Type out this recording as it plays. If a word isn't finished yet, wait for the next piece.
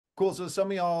Cool. So some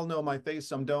of y'all know my face,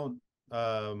 some don't.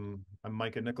 I'm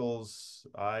Micah Nichols.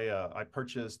 I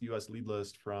purchased US Lead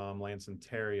List from Lance and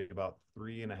Terry about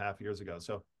 3.5 years ago.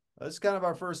 So this is kind of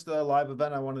our first live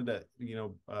event. I wanted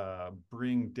to,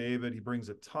 bring David. He brings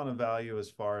a ton of value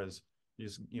as far as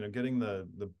just, getting the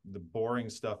boring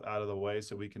stuff out of the way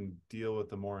so we can deal with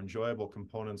the more enjoyable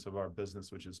components of our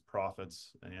business, which is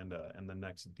profits and the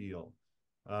next deal.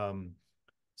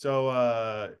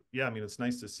 Yeah, I mean, it's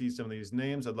nice to see some of these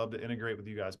names. I'd love to integrate with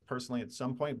you guys personally at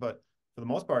some point, but for the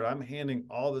most part, I'm handing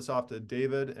all this off to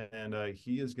David, and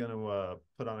he is going to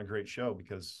put on a great show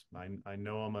because I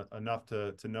know him enough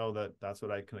to know that that's what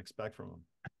I can expect from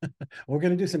him. We're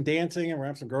going to do some dancing and we're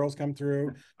have some girls come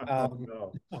through. Oh,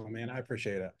 no. Oh man, I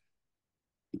appreciate it.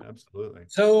 Absolutely.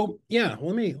 So yeah,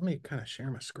 let me kind of share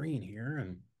my screen here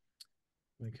and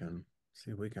we can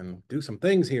see if we can do some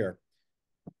things here.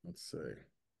 Let's see.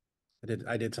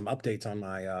 I did some updates on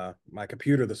my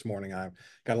computer this morning. I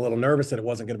got a little nervous that it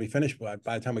wasn't going to be finished by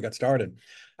the time we got started.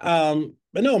 But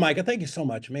no, Micah, thank you so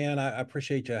much, man. I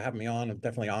appreciate you having me on. I'm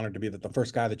definitely honored to be the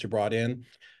first guy that you brought in.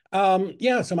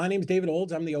 Yeah, so my name is David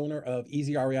Olds. I'm the owner of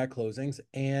ezREIclosings.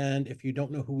 And if you don't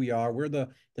know who we are, we're the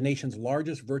nation's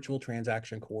largest virtual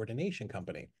transaction coordination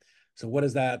company. So what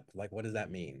does that what does that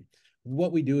mean?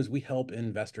 What we do is we help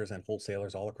investors and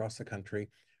wholesalers all across the country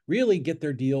really get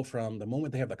their deal from the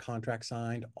moment they have the contract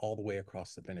signed all the way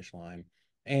across the finish line.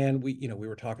 And we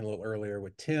were talking a little earlier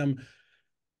with Tim,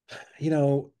 you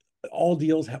know, all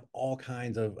deals have all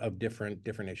kinds of different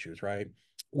issues, right?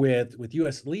 With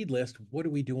US Lead List, what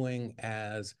are we doing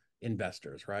as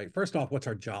investors, right? First off, what's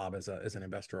our job as an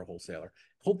investor or wholesaler?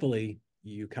 Hopefully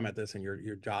you come at this in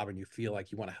your job and you feel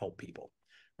like you want to help people,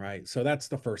 right? So that's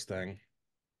the first thing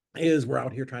is we're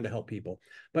out here trying to help people.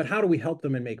 But how do we help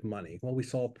them and make money? Well, we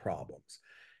solve problems.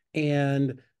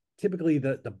 And typically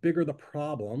the bigger the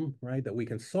problem, right, that we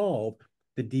can solve,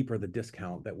 the deeper the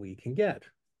discount that we can get.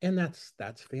 And that's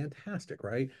fantastic,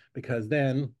 right? Because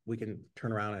then we can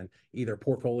turn around and either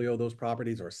portfolio those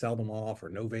properties or sell them off or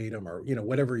novate them or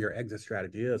whatever your exit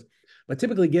strategy is. But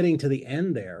typically getting to the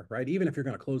end there, right? Even if you're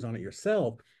going to close on it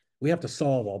yourself, we have to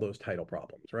solve all those title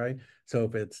problems, right? So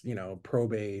if it's,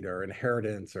 probate or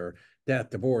inheritance or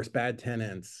death, divorce, bad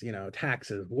tenants,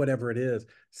 taxes, whatever it is,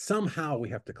 somehow we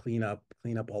have to clean up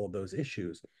all of those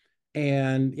issues.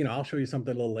 And, I'll show you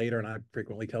something a little later. And I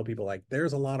frequently tell people like,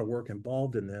 there's a lot of work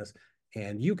involved in this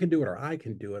and you can do it or I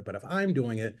can do it. But if I'm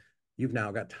doing it, you've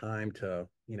now got time to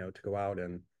go out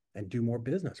and do more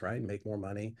business, right? And make more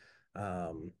money.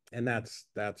 And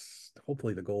that's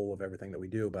hopefully the goal of everything that we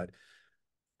do.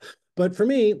 But for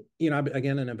me, I've been,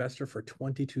 again, an investor for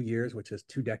 22 years, which is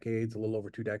 2 decades, a little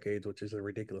over 2 decades, which is a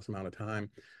ridiculous amount of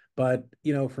time. But,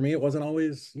 for me, it wasn't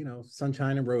always,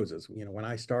 sunshine and roses. When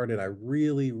I started, I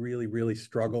really, really, really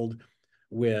struggled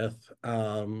with,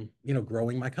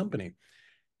 growing my company.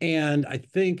 And I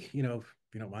think, if you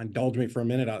don't mind, indulge me for a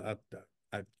minute.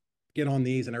 I get on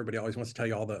these and everybody always wants to tell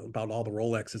you about all the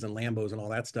Rolexes and Lambos and all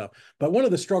that stuff. But one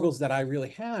of the struggles that I really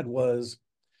had was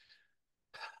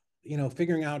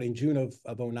figuring out in June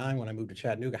of 09 when I moved to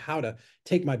Chattanooga how to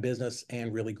take my business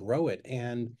and really grow it.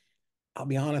 And I'll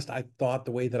be honest, I thought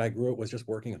the way that I grew it was just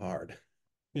working hard.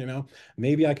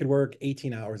 Maybe I could work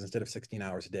 18 hours instead of 16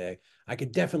 hours a day. I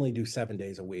could definitely do 7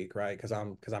 days a week, right? Because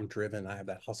I'm driven. I have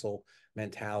that hustle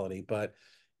mentality. But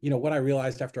what I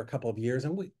realized after a couple of years,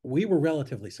 and we were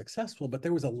relatively successful, but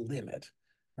there was a limit,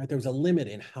 right? There was a limit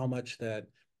in how much that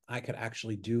I could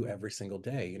actually do every single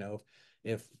day.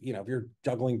 If you're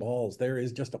juggling balls, there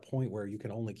is just a point where you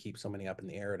can only keep so many up in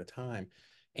the air at a time.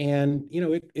 And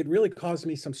it really caused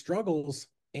me some struggles.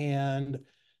 And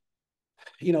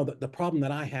the problem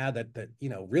that I had that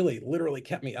really literally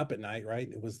kept me up at night, right?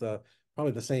 It was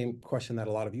probably the same question that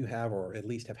a lot of you have, or at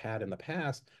least have had in the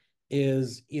past,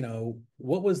 is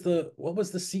what was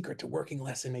the secret to working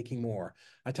less and making more?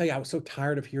 I tell you, I was so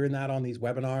tired of hearing that on these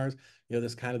webinars.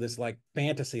 This like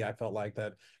fantasy I felt like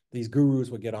that these gurus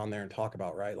would get on there and talk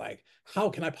about, right? Like, how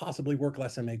can I possibly work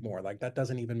less and make more? Like, that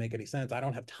doesn't even make any sense. I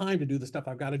don't have time to do the stuff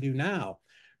I've got to do now,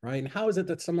 right? And how is it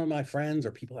that some of my friends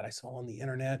or people that I saw on the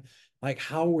internet, like,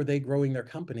 how were they growing their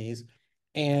companies?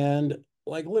 And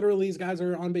like, literally, these guys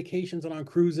are on vacations and on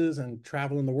cruises and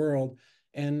traveling the world.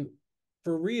 And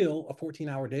for real, a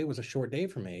 14-hour day was a short day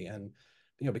for me. And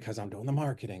because I'm doing the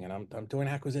marketing and I'm doing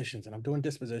acquisitions and I'm doing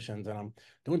dispositions and I'm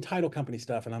doing title company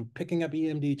stuff and I'm picking up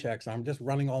EMD checks. And I'm just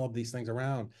running all of these things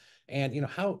around. And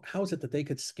how is it that they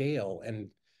could scale? And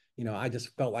I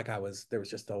just felt like there was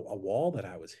just a wall that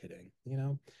I was hitting.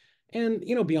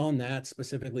 And beyond that,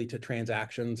 specifically to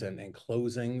transactions and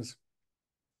closings,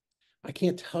 I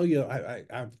can't tell you. I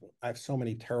have so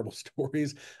many terrible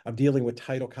stories of dealing with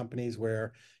title companies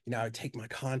where I would take my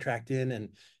contract in and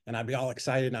I'd be all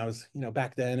excited. And I was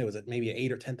back then it was at maybe an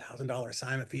 $8,000 or $10,000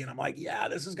 assignment fee, and I'm like, yeah,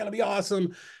 this is gonna be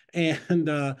awesome. And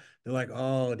they're like,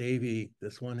 oh, Davey,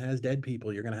 this one has dead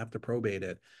people. You're gonna have to probate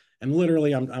it. And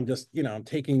literally, I'm just I'm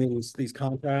taking these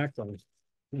contracts and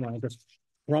just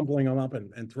crumpling them up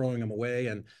and throwing them away,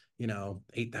 and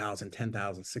 8,000,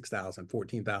 10,000, 6,000,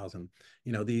 14,000.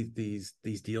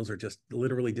 These deals are just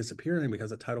literally disappearing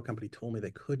because the title company told me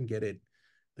they couldn't get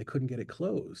it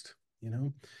closed. you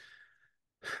know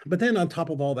but then on top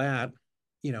of all that,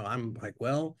 I'm like,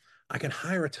 well, I can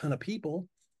hire a ton of people,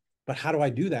 but how do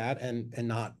I do that and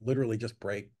not literally just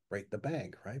break the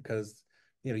bank, right? Because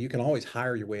you can always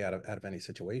hire your way out of any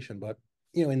situation, but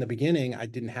in the beginning I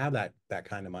didn't have that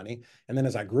kind of money, and then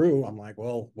as I grew, I'm like,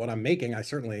 well, what I'm making, I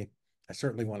certainly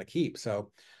want to keep.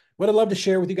 So what I'd love to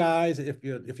share with you guys, if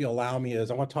you allow me, is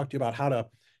I want to talk to you about how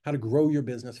to grow your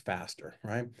business faster,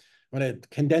 right? I'm going to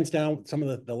condense down some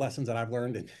of the lessons that I've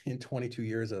learned in 22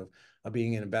 years of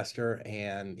being an investor,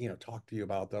 and talk to you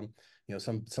about them.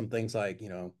 Some things like,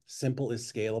 simple is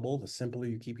scalable. The simpler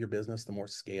you keep your business, the more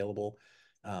scalable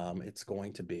it's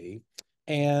going to be.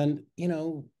 And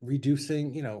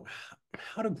reducing,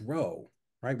 how to grow,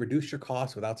 right? Reduce your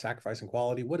costs without sacrificing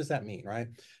quality. What does that mean, right?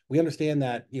 We understand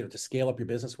that to scale up your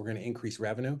business, we're going to increase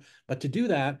revenue, but to do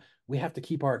that, we have to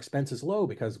keep our expenses low,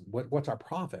 because what's our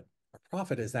profit? Our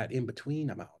profit is that in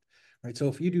between amount, right? So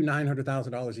if you do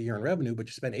 $900,000 a year in revenue, but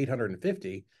you spend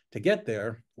 850 to get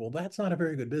there, well, that's not a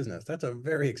very good business. That's a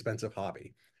very expensive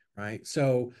hobby, right?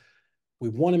 So we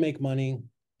want to make money,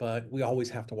 but we always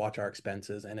have to watch our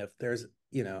expenses. And if there's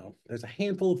a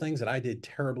handful of things that I did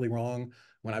terribly wrong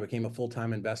when I became a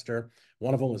full-time investor.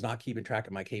 One of them was not keeping track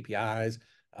of my KPIs.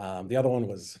 The other one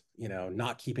was,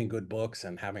 not keeping good books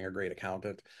and having a great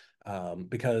accountant,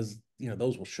 because,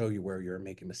 those will show you where you're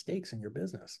making mistakes in your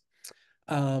business.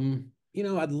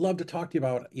 I'd love to talk to you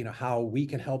about, how we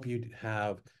can help you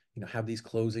have these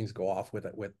closings go off with, I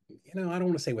don't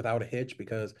want to say without a hitch,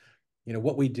 because,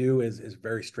 what we do is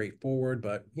very straightforward,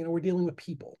 but, we're dealing with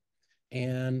people.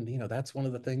 And, that's one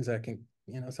of the things that can,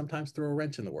 sometimes throw a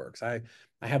wrench in the works. I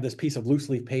have this piece of loose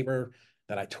leaf paper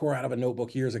that I tore out of a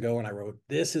notebook years ago, and I wrote,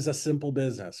 "This is a simple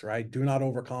business, right? Do not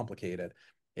overcomplicate it.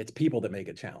 It's people that make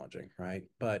it challenging, right?"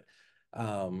 But,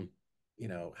 um,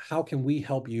 how can we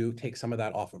help you take some of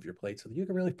that off of your plate so that you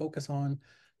can really focus on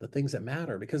the things that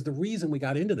matter? Because the reason we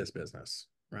got into this business,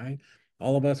 right?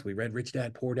 All of us, we read Rich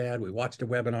Dad, Poor Dad, we watched a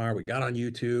webinar, we got on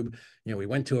YouTube, we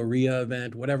went to a RIA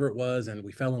event, whatever it was, and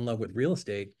we fell in love with real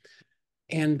estate.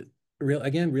 And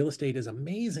real estate is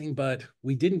amazing, but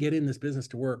we didn't get in this business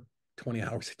to work 20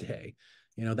 hours a day.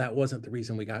 That wasn't the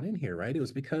reason we got in here, right? It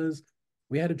was because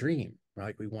we had a dream,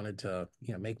 right? We wanted to,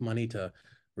 make money to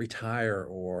retire,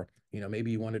 or,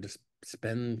 maybe you wanted to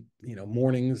spend,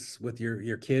 mornings with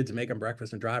your kids and make them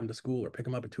breakfast and drive them to school, or pick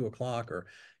them up at 2 o'clock, or,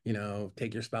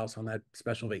 take your spouse on that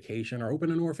special vacation, or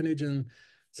open an orphanage in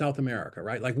South America,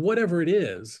 right? Like whatever it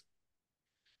is,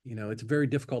 it's very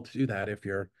difficult to do that if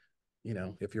you're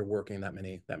working that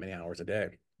many hours a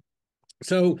day.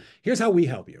 So here's how we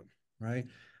help you, right?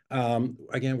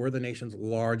 Again, we're the nation's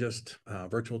largest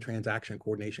virtual transaction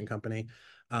coordination company,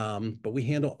 but we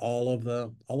handle all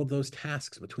of those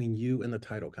tasks between you and the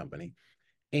title company.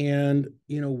 And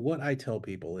what I tell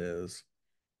people is,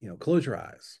 close your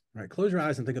eyes, right? Close your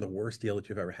eyes and think of the worst deal that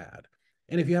you've ever had.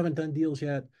 And if you haven't done deals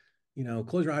yet,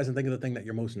 close your eyes and think of the thing that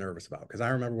you're most nervous about. Because I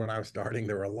remember when I was starting,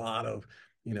 there were a lot of,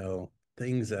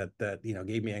 things that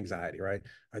gave me anxiety, right?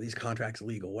 Are these contracts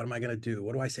legal? What am I going to do?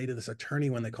 What do I say to this attorney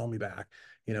when they call me back?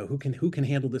 Who can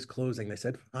handle this closing? They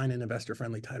said find an investor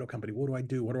friendly title company. What do I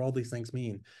do? What do all these things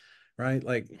mean? Right?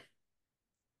 Like,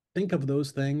 think of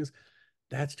those things.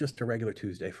 That's just a regular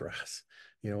Tuesday for us.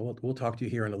 We'll talk to you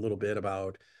here in a little bit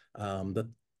about the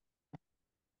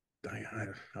I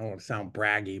don't want to sound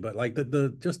braggy, but like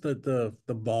the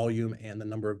volume and the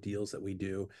number of deals that we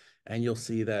do, and you'll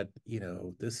see that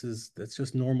that's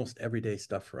just normal everyday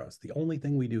stuff for us. The only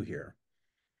thing we do here,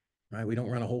 right? We don't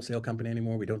run a wholesale company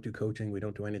anymore. We don't do coaching. We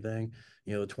don't do anything.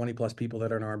 The 20 plus people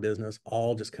that are in our business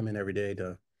all just come in every day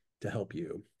to help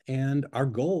you. And our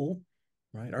goal,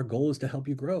 right? Our goal is to help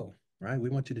you grow, right?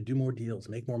 We want you to do more deals,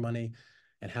 make more money,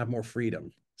 and have more freedom.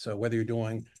 So whether you're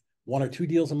doing one or two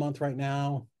deals a month right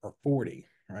now, or 40,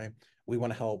 right? We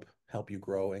want to help you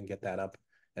grow and get that up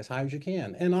as high as you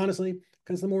can. And honestly,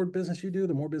 because the more business you do,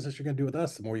 the more business you're going to do with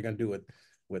us, the more you're going to do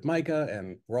with Micah,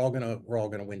 and we're all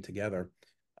gonna win together.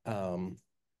 Um,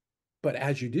 but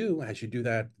as you do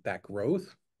that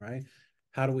growth, right?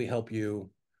 How do we help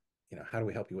you? How do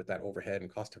we help you with that overhead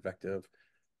and cost effective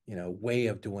way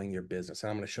of doing your business. And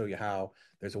I'm going to show you how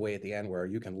there's a way at the end where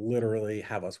you can literally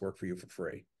have us work for you for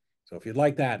free. So if you'd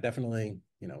like that, definitely,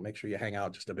 make sure you hang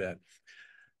out just a bit.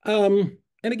 And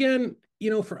again,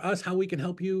 for us, how we can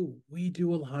help you, we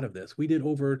do a lot of this. We did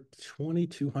over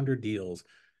 2,200 deals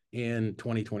in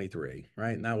 2023,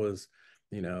 right? And that was,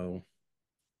 you know,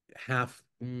 half,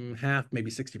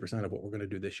 maybe 60% of what we're going to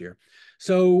do this year.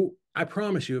 So I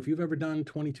promise you, if you've ever done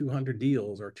 2,200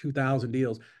 deals or 2,000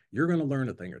 deals, you're going to learn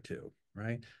a thing or two,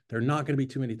 right? There are not going to be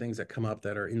too many things that come up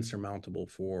that are insurmountable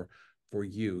for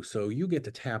you. So you get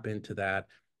to tap into that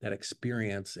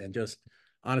experience, and just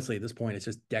honestly, at this point, it's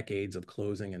just decades of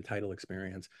closing and title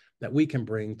experience that we can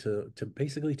bring to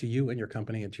basically to you and your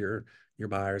company and to your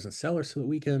buyers and sellers, so that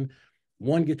we can,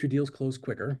 one, get your deals closed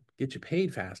quicker, get you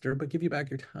paid faster, but give you back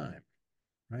your time,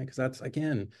 right? Because that's,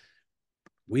 again,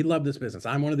 we love this business.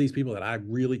 I'm one of these people that I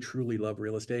really truly love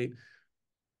real estate.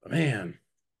 But man,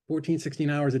 14, 16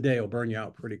 hours a day will burn you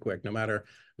out pretty quick, no matter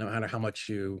how much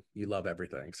you love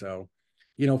everything. So,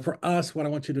 for us, what I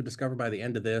want you to discover by the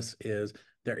end of this is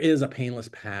there is a painless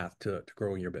path to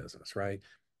growing your business, right?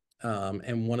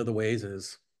 And one of the ways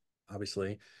is,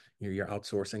 obviously, you're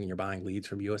outsourcing and you're buying leads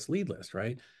from US Lead List,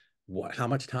 right? How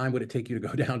much time would it take you to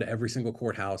go down to every single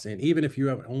courthouse, and even if you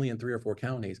have only in 3 or 4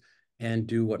 counties, and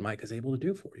do what Mike is able to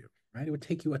do for you, right? It would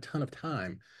take you a ton of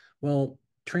time. Well,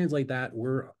 translate that,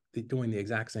 we're doing the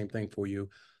exact same thing for you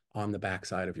on the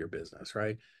backside of your business,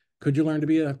 right? Could you learn to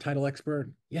be a title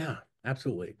expert? Yeah,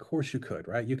 absolutely. Of course you could,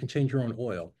 right? You can change your own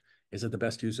oil. Is it the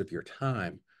best use of your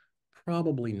time?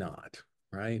 Probably not,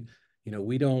 right?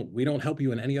 We don't help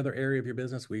you in any other area of your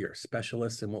business. We are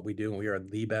specialists in what we do, and we are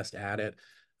the best at it.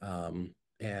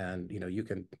 And you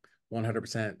can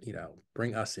 100%,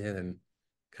 bring us in and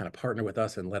kind of partner with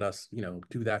us and let us,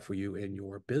 do that for you in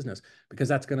your business, because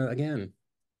that's going to, again,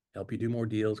 help you do more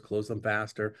deals, close them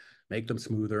faster, make them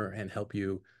smoother, and help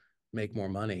you make more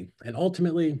money. And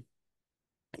ultimately,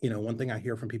 one thing I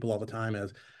hear from people all the time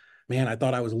is, man, I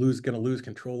thought I was going to lose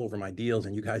control over my deals,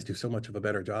 and you guys do so much of a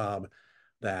better job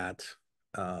that,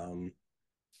 um,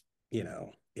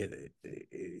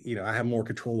 I have more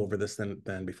control over this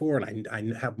than before, and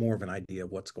I have more of an idea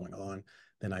of what's going on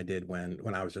than I did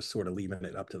when I was just sort of leaving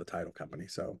it up to the title company.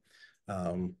 So,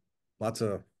 um, lots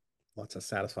of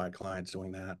satisfied clients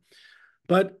doing that.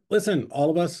 But listen, all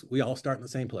of us, we all start in the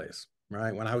same place,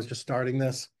 right? When I was just starting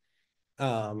this,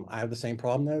 I have the same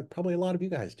problem that probably a lot of you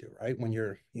guys do, right? When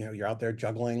you're out there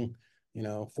juggling,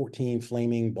 14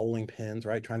 flaming bowling pins,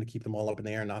 right? Trying to keep them all up in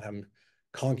the air and not have them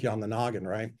conk you on the noggin,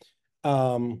 right?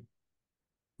 Um,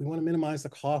 we want to minimize the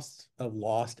costs of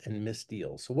lost and missed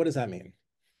deals. So what does that mean?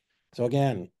 So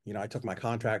again, I took my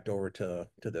contract over to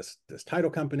this title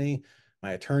company.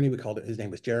 My attorney, we called it, his name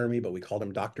was Jeremy, but we called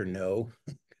him Dr. No,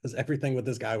 because everything with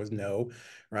this guy was no,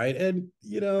 right? And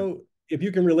if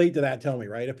you can relate to that, tell me,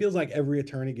 right? It feels like every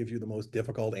attorney gives you the most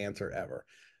difficult answer ever.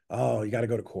 Oh, you got to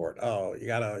go to court. Oh, you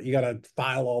gotta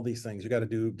file all these things. You got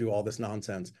to do all this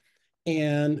nonsense.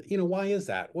 And why is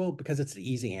that? Well, because it's the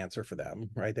easy answer for them,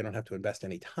 right? They don't have to invest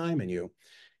any time in you.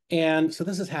 And so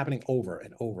this is happening over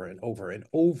and over and over and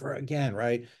over again,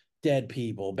 right? Dead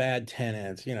people, bad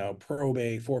tenants,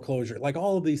 probate, foreclosure, like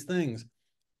all of these things.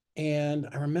 And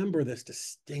I remember this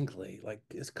distinctly, like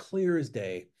as clear as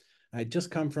day. I had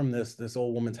just come from this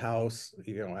old woman's house.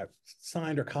 I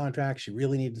signed her contract. She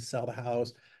really needed to sell the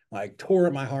house. Like, tore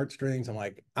at my heartstrings. I'm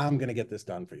like, I'm gonna get this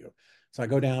done for you. So I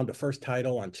go down to First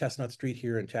Title on Chestnut Street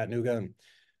here in Chattanooga, and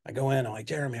I go in. I'm like,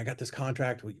 Jeremy, I got this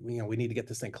contract. We need to get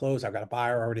this thing closed. I've got a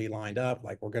buyer already lined up.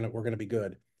 Like, we're gonna be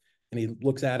good. And he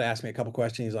looks at it, asks me a couple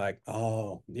questions. He's like,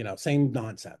 oh, same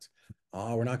nonsense.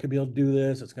 Oh, we're not gonna be able to do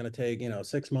this. It's gonna take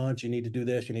 6 months. You need to do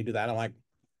this. You need to do that. I'm like,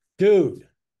 dude,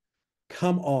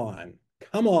 come on,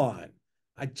 come on.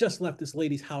 I just left this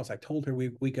lady's house. I told her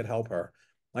we could help her.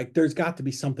 Like, there's got to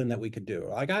be something that we could do.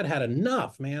 Like, I'd had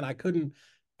enough, man.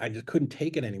 I just couldn't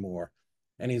take it anymore.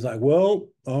 And he's like, well,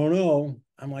 I don't know.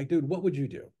 I'm like, dude, what would you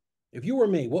do? If you were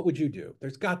me, what would you do?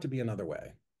 There's got to be another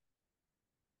way.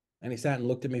 And he sat and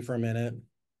looked at me for a minute.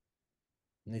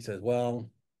 And he says, well,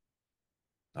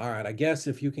 all right, I guess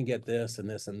if you can get this and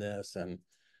this and this and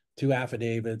two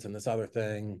affidavits and this other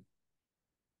thing,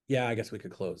 yeah, I guess we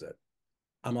could close it.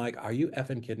 I'm like, are you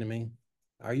effing kidding me?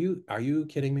 Are you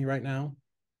kidding me right now?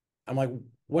 I'm like,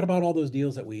 what about all those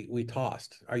deals that we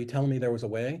tossed? Are you telling me there was a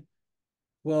way?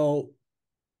 Well,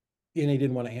 and he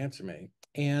didn't want to answer me,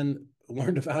 and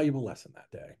learned a valuable lesson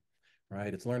that day,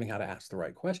 right? It's learning how to ask the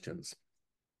right questions.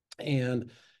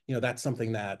 And that's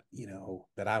something that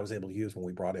that I was able to use when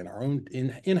we brought in our own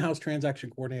in-house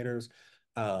transaction coordinators.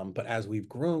 But as we've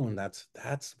grown, that's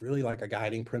really like a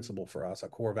guiding principle for us. A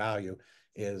core value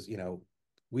is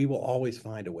We will always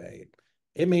find a way.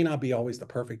 It may not be always the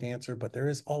perfect answer, but there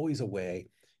is always a way.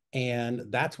 And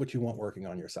that's what you want working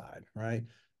on your side, right?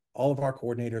 All of our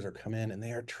coordinators are come in and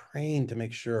they are trained to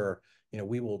make sure,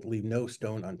 we will leave no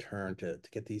stone unturned to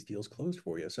get these deals closed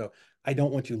for you. So I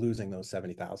don't want you losing those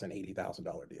 $70,000,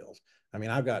 $80,000 deals. I mean,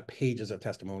 I've got pages of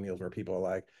testimonials where people are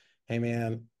like, hey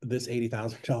man, this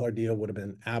 $80,000 deal would have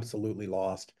been absolutely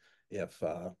lost if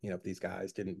if these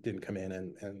guys didn't come in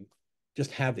and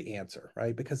just have the answer,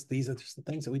 right? Because these are just the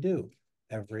things that we do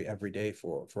every day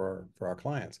for our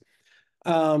clients.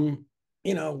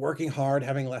 Working hard,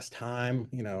 having less time,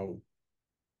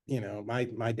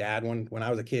 my dad when I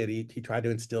was a kid, he tried to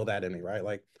instill that in me, right?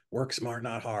 Like work smart,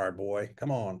 not hard, boy.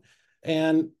 Come on.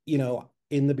 And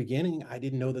in the beginning, I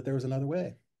didn't know that there was another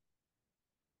way.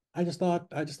 I just thought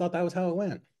that was how it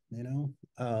went, you know.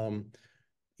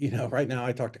 Right now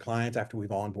I talk to clients after we've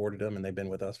onboarded them and they've been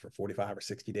with us for 45 or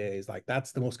 60 days. Like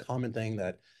that's the most common thing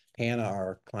that Hannah,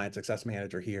 our client success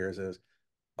manager, hears is,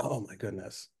 oh my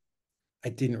goodness, I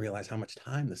didn't realize how much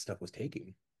time this stuff was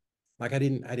taking. Like I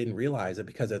didn't realize it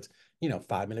because it's,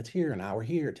 5 minutes here, an hour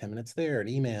here, 10 minutes there, an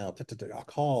email, a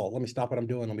call, let me stop what I'm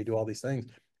doing, let me do all these things.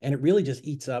 And it really just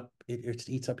it just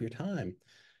eats up your time.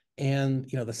 And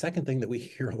the second thing that we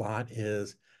hear a lot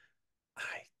is,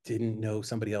 I didn't know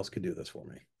somebody else could do this for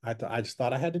me. I just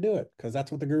thought I had to do it because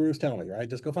that's what the gurus tell me, right?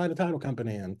 Just go find a title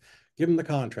company and give them the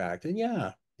contract. And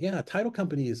yeah, title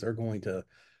companies are going to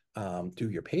do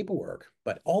your paperwork,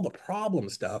 but all the problem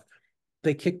stuff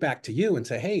they kick back to you and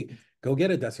say, hey, go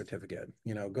get a death certificate.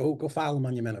 Go file a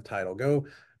monument of title. Go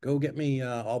get me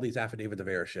all these affidavits of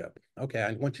heirship. Okay,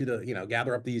 I want you to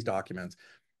gather up these documents.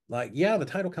 Like, yeah, the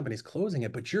title company's closing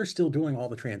it, but you're still doing all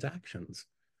the transactions.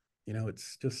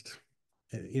 It's just,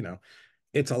 you know,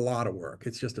 it's a lot of work.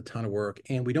 It's just a ton of work.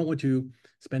 And we don't want you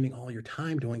spending all your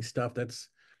time doing stuff that's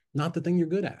not the thing you're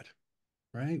good at,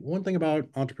 right? One thing about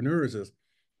entrepreneurs is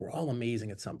we're all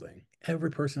amazing at something.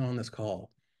 Every person on this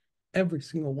call, every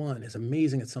single one is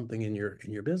amazing at something in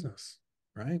your business,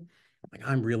 right? Like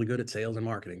I'm really good at sales and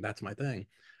marketing. That's my thing.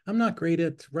 I'm not great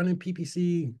at running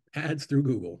PPC ads through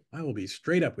Google. I will be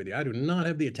straight up with you. I do not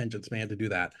have the attention span to do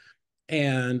that.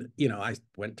 And, I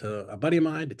went to a buddy of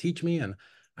mine to teach me, and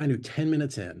I knew 10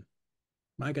 minutes in.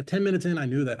 I got 10 minutes in, I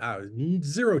knew that I was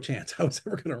zero chance I was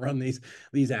ever going to run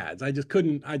these ads. I just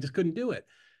couldn't do it.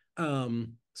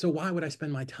 So why would I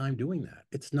spend my time doing that?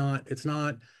 It's not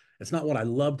what I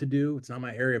love to do. It's not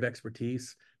my area of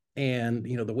expertise. And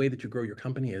the way that you grow your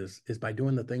company is by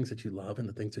doing the things that you love and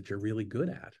the things that you're really good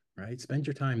at, right? Spend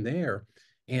your time there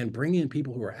and bring in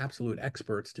people who are absolute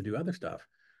experts to do other stuff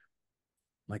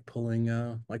like pulling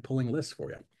lists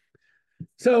for you.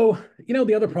 So,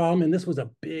 the other problem, and this was a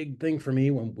big thing for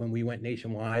me when we went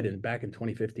nationwide and back in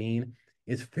 2015,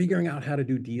 is figuring out how to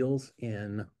do deals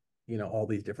in, all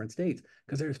these different states.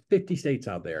 Because there's 50 states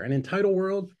out there. And in title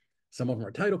world, some of them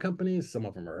are title companies, some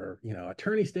of them are,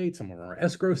 attorney states, some of them are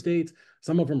escrow states,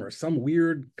 some of them are some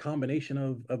weird combination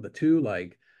of the two,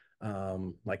 like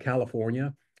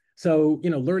California. So,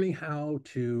 learning how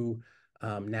to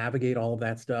navigate all of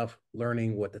that stuff,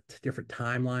 learning what the different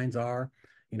timelines are.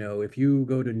 If you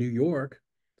go to New York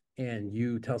and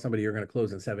you tell somebody you're going to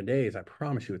close in 7 days, I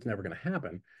promise you it's never going to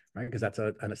happen, right? Because that's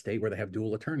an estate where they have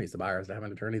dual attorneys. The buyer has to have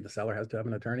an attorney, the seller has to have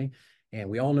an attorney. And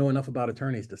we all know enough about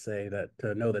attorneys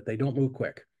to know that they don't move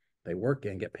quick. They work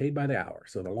and get paid by the hour.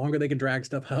 So the longer they can drag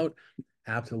stuff out,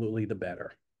 absolutely the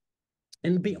better.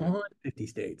 And beyond 50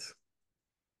 states,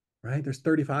 right? There's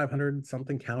 3,500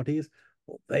 something counties.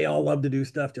 Well, they all love to do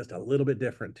stuff just a little bit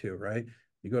different too, right?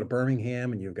 You go to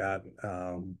Birmingham and you've got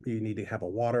you need to have a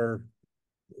water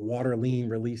lien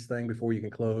release thing before you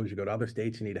can close. You go to other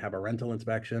states, you need to have a rental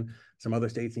inspection. Some other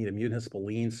states need a municipal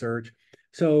lien search.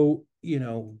 So,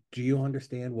 do you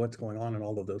understand what's going on in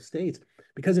all of those states?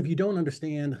 Because if you don't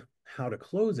understand how to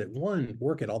close it, one,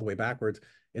 work it all the way backwards,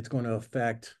 it's going to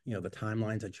affect, the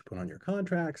timelines that you put on your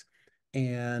contracts.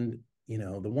 And,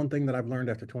 the one thing that I've learned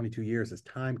after 22 years is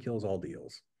time kills all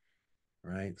deals,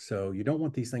 right? So you don't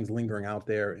want these things lingering out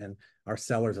there and our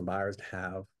sellers and buyers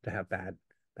to have bad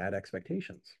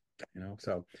expectations.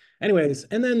 So anyways,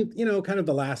 and then kind of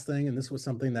the last thing, and this was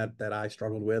something that I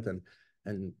struggled with and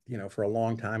for a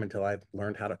long time until I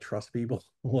learned how to trust people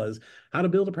was how to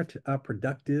build a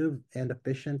productive and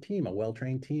efficient team, a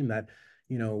well-trained team that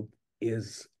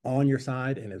is on your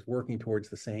side and is working towards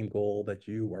the same goal that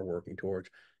you are working towards.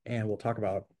 And we'll talk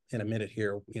about in a minute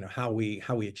here, how we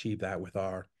achieve that with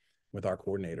our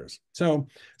coordinators. So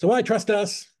why trust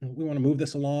us? We want to move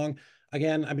this along.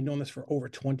 Again, I've been doing this for over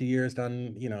 20 years,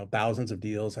 done, thousands of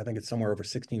deals. I think it's somewhere over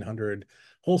 1,600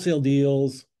 wholesale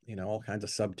deals, all kinds of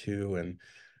sub two and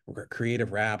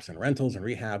creative wraps and rentals and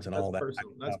rehabs and That's all that type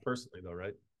personal. of That's stuff. personally though,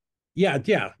 right? Yeah,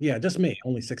 just me,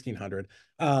 only 1,600.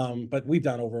 But we've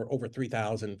done over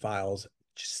 3,000 files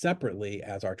separately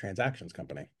as our transactions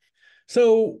company.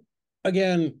 So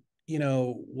again,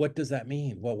 what does that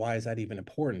mean? Well, why is that even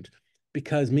important?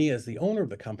 Because me as the owner of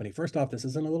the company, first off, this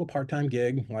isn't a little part-time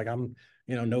gig. Like I'm,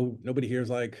 no nobody here's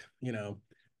like,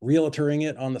 realtoring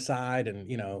it on the side and,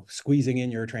 squeezing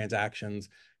in your transactions,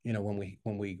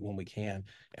 when we can.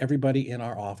 Everybody in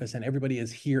our office and everybody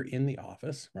is here in the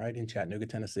office, right? In Chattanooga,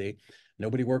 Tennessee.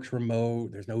 Nobody works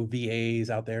remote. There's no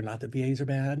VAs out there. Not that VAs are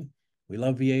bad. We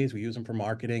love VAs. We use them for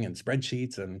marketing and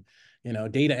spreadsheets and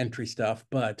data entry stuff.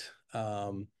 But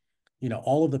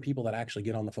all of the people that actually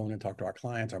get on the phone and talk to our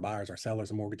clients, our buyers, our sellers,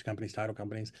 and mortgage companies, title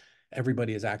companies,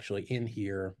 everybody is actually in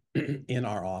here in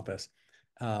our office.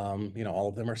 All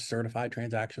of them are certified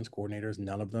transactions coordinators.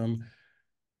 None of them,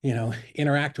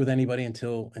 interact with anybody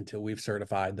until we've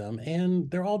certified them. And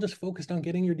they're all just focused on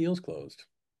getting your deals closed.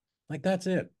 Like that's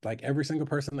it. Like every single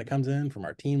person that comes in, from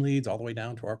our team leads all the way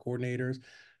down to our coordinators,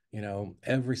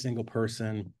 every single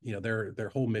person,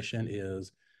 their whole mission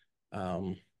is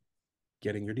um,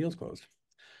 getting your deals closed.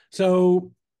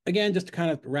 So again, just to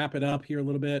kind of wrap it up here a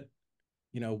little bit,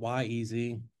 why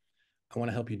easy? I want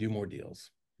to help you do more deals.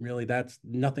 Really, that's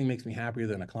nothing makes me happier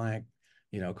than a client,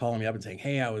 calling me up and saying,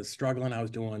 "Hey, I was struggling. I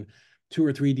was doing 2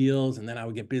 or 3 deals, and then I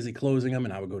would get busy closing them,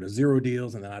 and I would go to 0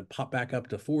 deals, and then I'd pop back up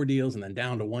to 4 deals, and then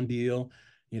down to 1 deal."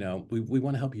 We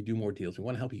want to help you do more deals. We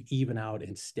want to help you even out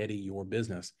and steady your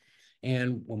business.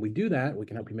 And when we do that, we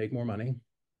can help you make more money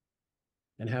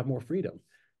and have more freedom.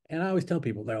 And I always tell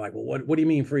people, they're like, "Well, what do you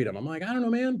mean freedom?" I'm like, "I don't know,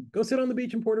 man. Go sit on the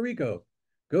beach in Puerto Rico.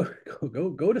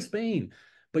 Go to Spain."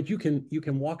 But you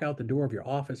can walk out the door of your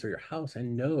office or your house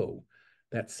and know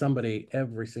that somebody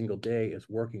every single day is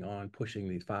working on pushing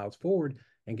these files forward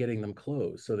and getting them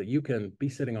closed, so that you can be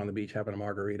sitting on the beach having a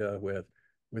margarita with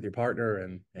your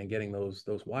partner and getting those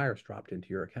wires dropped into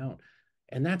your account.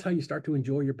 And that's how you start to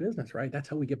enjoy your business, right? That's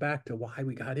how we get back to why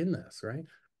we got in this, right?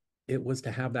 It was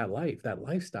to have that life, that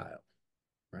lifestyle,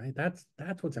 right? That's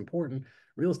what's important.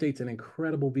 Real estate's an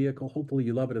incredible vehicle. Hopefully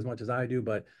you love it as much as I do,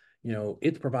 but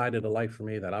it's provided a life for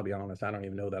me that, I'll be honest, I don't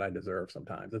even know that I deserve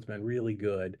sometimes. It's been really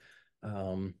good.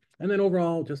 And then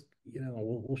overall, just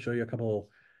we'll show you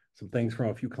some things from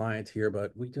a few clients here,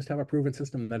 but we just have a proven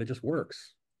system that it just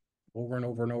works over and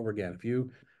over and over again. If you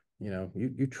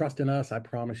trust in us, I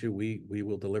promise you we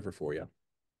will deliver for you.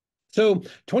 So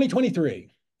 2023.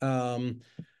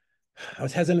 I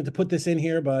was hesitant to put this in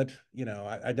here, but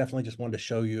I definitely just wanted to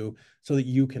show you so that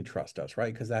you can trust us,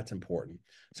 right? Because that's important.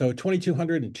 So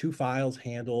 2,202 files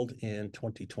handled in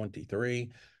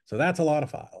 2023. So that's a lot of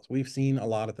files. We've seen a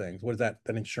lot of things. What is that?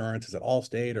 That insurance? Is it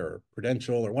Allstate or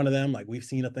Prudential or one of them? Like we've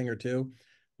seen a thing or two.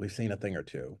 We've seen a thing or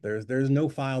two. There's no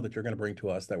file that you're going to bring to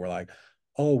us that we're like,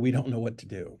 oh, we don't know what to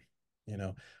do. You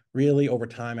know, really over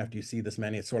time after you see this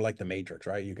many, it's sort of like the Matrix,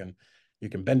 right? You can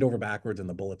bend over backwards and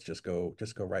the bullets just go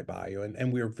right by you.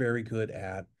 And we're very good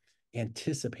at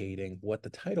anticipating what the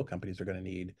title companies are going to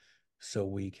need so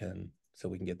we can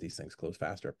get these things closed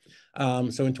faster.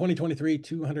 So in 2023,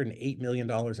 $208 million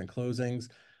in closings.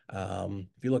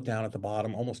 If you look down at the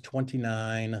bottom, almost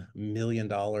 $29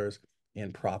 million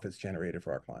in profits generated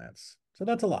for our clients. So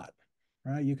that's a lot,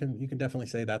 right? You can definitely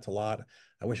say that's a lot.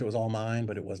 I wish it was all mine,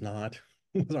 but it was not.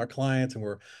 It was our clients, and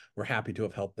we're happy to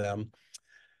have helped them.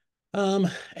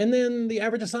 And then the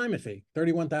average assignment fee,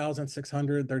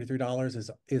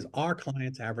 $31,633 is our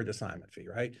client's average assignment fee,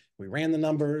 right? We ran the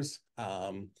numbers.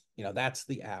 That's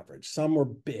the average. Some were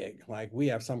big. Like we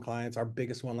have some clients, our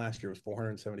biggest one last year was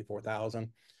 474,000.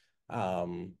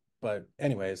 But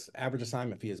anyways, average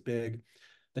assignment fee is big.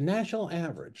 The national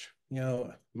average,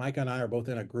 Mike and I are both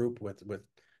in a group with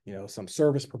some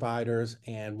service providers,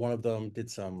 and one of them did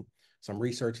some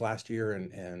research last year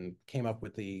and came up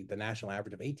with the national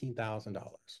average of $18,000,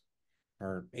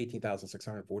 or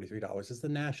 $18,643 is the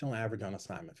national average on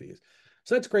assignment fees.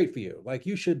 So that's great for you. Like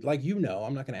you should, like, I'm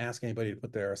not going to ask anybody to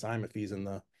put their assignment fees in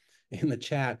the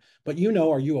chat, but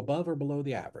are you above or below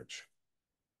the average?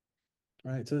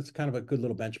 Right. So it's kind of a good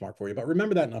little benchmark for you. But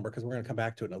remember that number, because we're going to come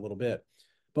back to it in a little bit.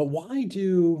 But why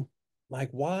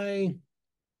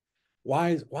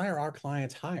are our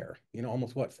clients higher?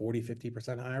 Almost what, 40,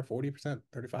 50% higher, 40%,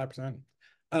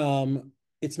 35%?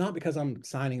 It's not because I'm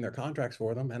signing their contracts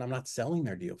for them and I'm not selling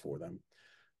their deal for them.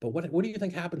 But what do you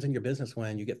think happens in your business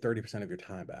when you get 30% of your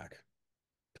time back?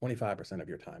 25% of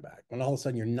your time back, when all of a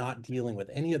sudden you're not dealing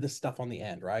with any of this stuff on the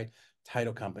end, right?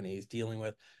 Title companies, dealing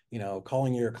with,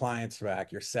 calling your clients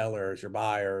back, your sellers, your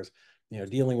buyers,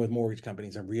 dealing with mortgage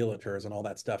companies and realtors and all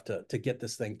that stuff to get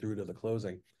this thing through to the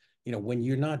closing. When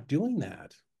you're not doing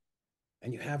that,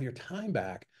 and you have your time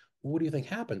back, well, what do you think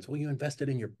happens? Well, you invested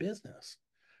in your business,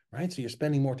 right? So you're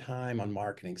spending more time on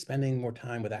marketing, spending more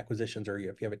time with acquisitions, or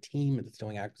if you have a team that's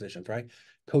doing acquisitions, right?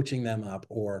 Coaching them up,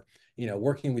 or,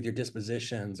 working with your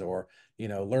dispositions, or,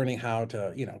 learning how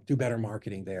to, do better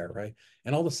marketing there, right?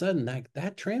 And all of a sudden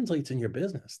that translates in your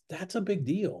business. That's a big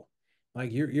deal.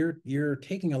 Like you're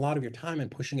taking a lot of your time and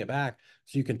pushing it back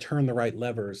so you can turn the right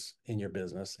levers in your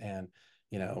business. And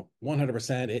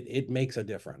 100% it makes a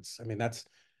difference. I mean, that's,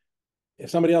 if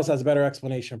somebody else has a better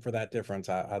explanation for that difference,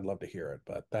 I'd love to hear it.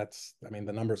 But that's, I mean,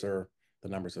 the numbers.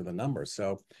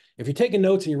 So if you're taking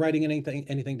notes and you're writing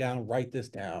anything down, write this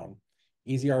down.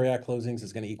 Easy REI closings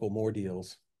is going to equal more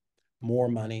deals, more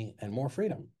money, and more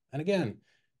freedom. And again,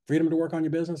 freedom to work on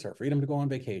your business or freedom to go on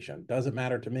vacation doesn't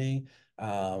matter to me. We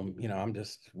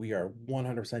are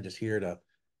 100% just here to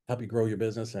help you grow your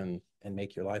business and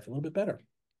make your life a little bit better.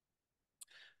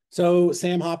 So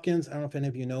Sam Hopkins, I don't know if any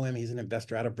of you know him. He's an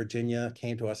investor out of Virginia,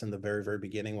 came to us in the very, very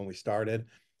beginning when we started.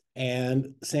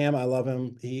 And Sam, I love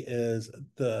him. He is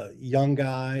the young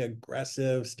guy,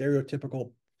 aggressive,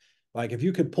 stereotypical. Like if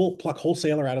you could pluck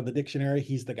wholesaler out of the dictionary,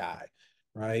 he's the guy,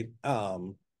 right?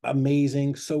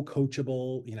 Amazing, so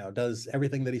coachable, does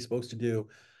everything that he's supposed to do.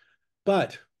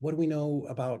 But what do we know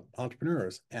about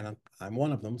entrepreneurs? And I'm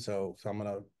one of them. So I'm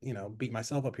going to, beat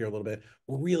myself up here a little bit.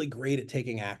 We're really great at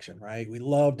taking action, right? We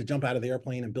love to jump out of the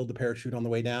airplane and build the parachute on the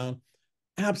way down.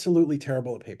 Absolutely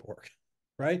terrible at paperwork,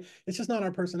 right? It's just not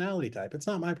our personality type. It's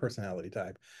not my personality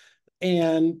type.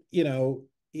 And,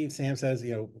 Sam says,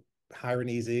 hiring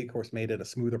easy, of course, made it a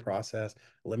smoother process,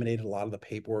 eliminated a lot of the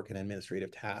paperwork and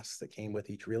administrative tasks that came with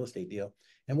each real estate deal.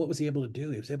 And what was he able to do?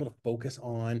 He was able to focus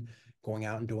on going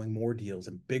out and doing more deals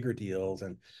and bigger deals.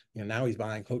 And, now he's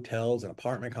buying hotels and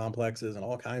apartment complexes and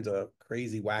all kinds of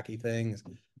crazy, wacky things.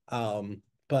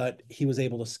 But he was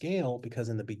able to scale because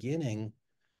in the beginning,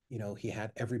 he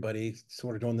had everybody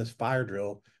sort of doing this fire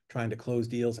drill, trying to close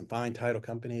deals and find title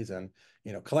companies and,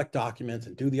 collect documents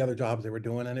and do the other jobs they were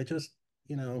doing. And it just,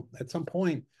 at some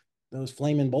point, those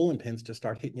flaming bowling pins just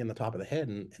start hitting you in the top of the head.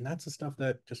 And that's the stuff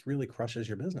that just really crushes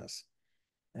your business.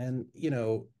 And,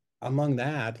 among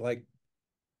that, like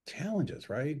challenges,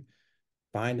 right?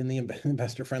 Finding the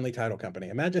investor friendly title company.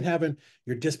 Imagine having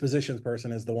your dispositions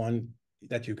person is the one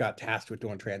that you got tasked with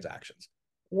doing transactions.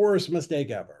 Worst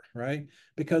mistake ever, right?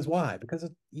 Because why? Because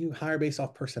you hire based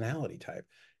off personality type.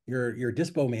 Your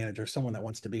dispo manager is someone that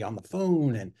wants to be on the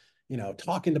phone and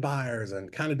talking to buyers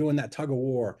and kind of doing that tug of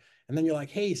war. And then you're like,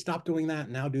 hey, stop doing that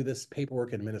and now do this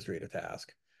paperwork administrative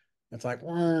task. It's like,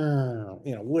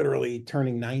 literally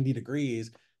turning 90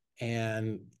 degrees.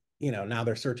 And, now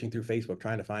they're searching through Facebook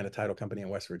trying to find a title company in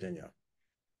West Virginia,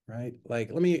 right? Like,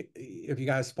 if you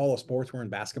guys follow sports, we're in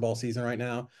basketball season right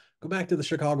now. Go back to the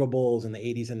Chicago Bulls in the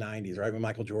 80s and 90s, right? When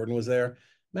Michael Jordan was there.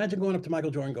 Imagine going up to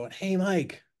Michael Jordan going, hey,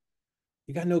 Mike,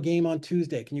 you got no game on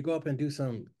Tuesday. Can you go up and do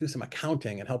some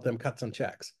accounting and help them cut some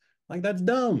checks? Like, that's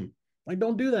dumb. Like,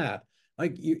 don't do that.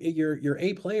 Like your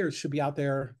A players should be out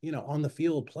there, on the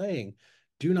field playing.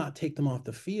 Do not take them off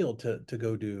the field to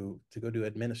go do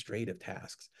administrative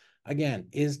tasks. Again,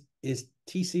 is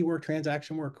TC work,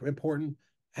 transaction work important?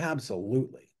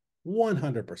 Absolutely.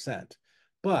 100%.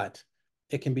 But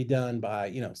it can be done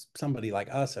by, somebody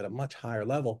like us at a much higher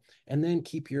level, and then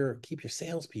keep your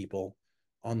salespeople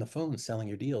on the phone selling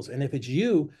your deals. And if it's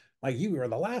you, like you are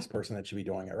the last person that should be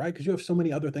doing it, right? Because you have so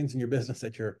many other things in your business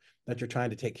that you're trying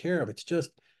to take care of. It's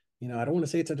just, I don't want to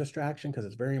say it's a distraction because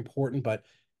it's very important, but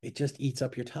it just eats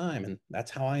up your time. And that's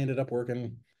how I ended up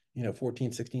working,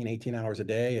 14, 16, 18 hours a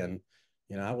day. And,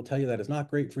 I will tell you that it's not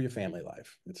great for your family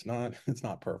life. It's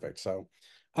not perfect. So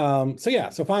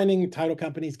finding title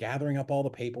companies, gathering up all the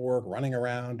paperwork, running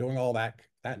around, doing all that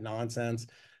nonsense.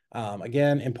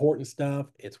 Again, important stuff.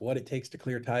 It's what it takes to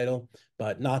clear title,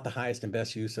 but not the highest and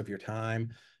best use of your time.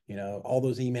 All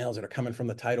those emails that are coming from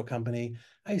the title company.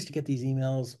 I used to get these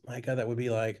emails, Micah, that would be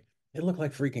like, it looked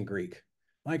like freaking Greek.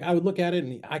 Like I would look at it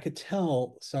and I could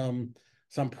tell some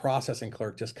processing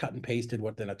clerk just cut and pasted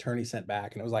what an attorney sent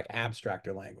back, and it was like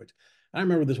abstractor language. I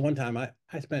remember this one time I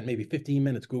spent maybe 15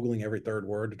 minutes Googling every third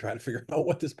word to try to figure out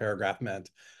what this paragraph meant.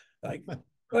 Like,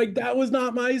 like that was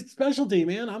not my specialty,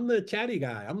 man. I'm the chatty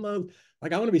guy. I want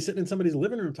to be sitting in somebody's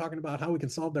living room talking about how we can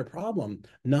solve their problem,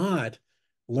 not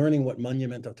learning what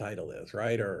monumental title is,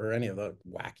 right? Or any of the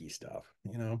wacky stuff.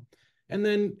 And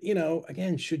then,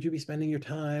 again, should you be spending your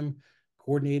time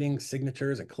coordinating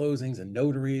signatures and closings and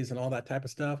notaries and all that type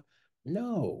of stuff?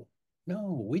 No,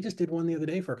 no. We just did one the other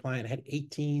day for a client, had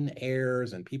 18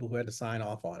 heirs and people who had to sign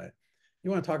off on it. You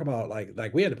want to talk about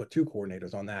like we had to put two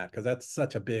coordinators on that because that's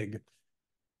such a big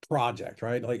project,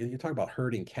 right? Like you talk about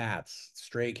herding cats,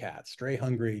 stray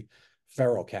hungry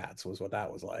feral cats was what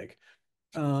that was like.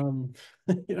 um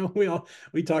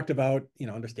we talked about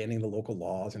understanding the local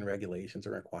laws and regulations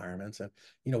and requirements, and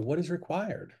what is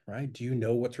required, right? Do you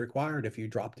know what's required if you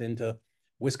dropped into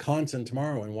Wisconsin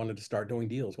tomorrow and wanted to start doing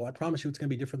deals? Well, I promise you it's going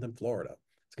to be different than Florida.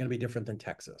 It's going to be different than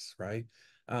Texas, right?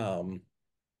 um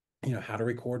how to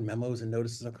record memos and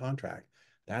notices of contract.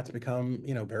 That's become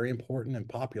very important and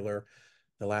popular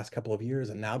the last couple of years,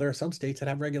 and now there are some states that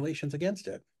have regulations against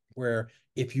it, where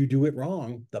if you do it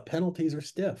wrong, the penalties are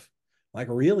stiff, like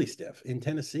really stiff. In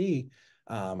Tennessee,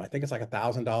 I think it's like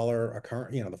 $1,000 a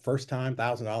current, the first time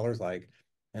 $1,000, like,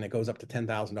 and it goes up to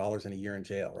 $10,000 in a year in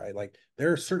jail, right? Like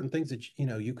there are certain things that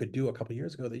you could do a couple of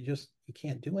years ago that you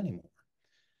can't do anymore.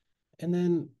 And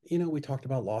then we talked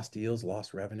about lost deals,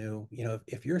 lost revenue.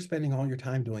 If you're spending all your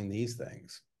time doing these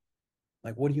things,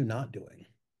 like what are you not doing?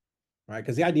 Right?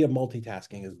 Because the idea of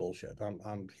multitasking is bullshit.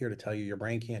 I'm here to tell you your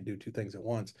brain can't do two things at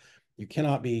once. You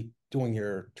cannot be doing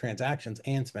your transactions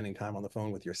and spending time on the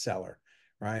phone with your seller,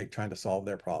 right? Trying to solve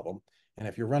their problem. And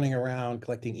if you're running around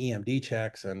collecting EMD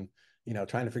checks and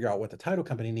trying to figure out what the title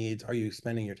company needs, are you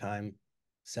spending your time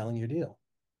selling your deal?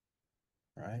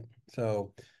 Right.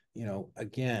 So,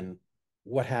 again,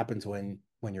 what happens when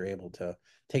you're able to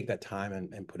take that time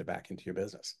and put it back into your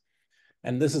business?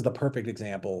 And this is the perfect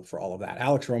example for all of that.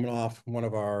 Alex Romanoff, one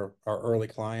of our early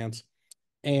clients,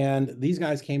 and these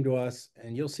guys came to us,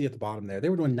 and you'll see at the bottom there, they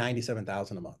were doing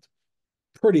 97,000 a month.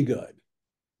 Pretty good,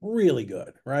 really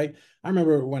good, right? I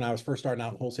remember when I was first starting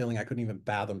out in wholesaling, I couldn't even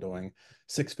fathom doing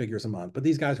six figures a month, but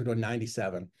these guys were doing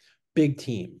 97. Big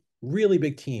team, really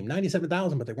big team,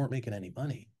 97,000, but they weren't making any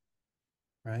money,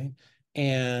 right?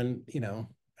 And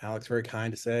Alex very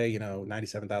kind to say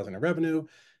 97,000 in revenue,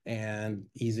 and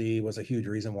easy was a huge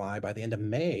reason why by the end of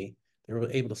May they were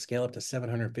able to scale up to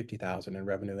 750,000 in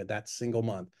revenue at that single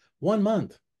month. 1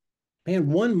 month, man,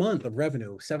 1 month of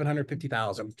revenue,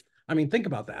 750,000. I mean, think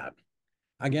about that.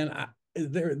 Again,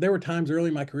 there were times early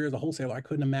in my career as a wholesaler I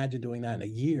couldn't imagine doing that in a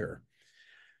year.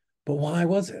 But why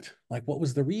was it? Like, what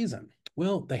was the reason?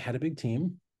 Well, they had a big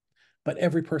team, but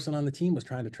every person on the team was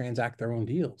trying to transact their own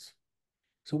deals.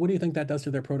 So what do you think that does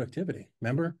to their productivity?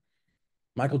 Remember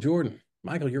Michael Jordan?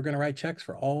 Michael, you're going to write checks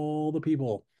for all the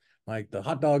people, like the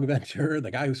hot dog vendor, the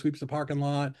guy who sweeps the parking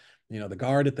lot, the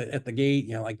guard at the gate.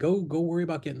 Like go worry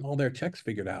about getting all their checks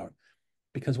figured out.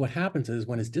 Because what happens is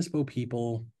when his dispo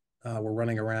people were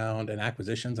running around and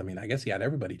acquisitions, I mean, I guess he had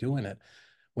everybody doing it.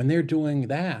 When they're doing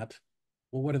that,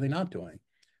 well, what are they not doing?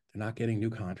 They're not getting new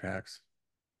contracts.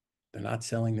 They're not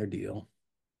selling their deal.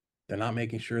 They're not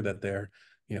making sure that they're,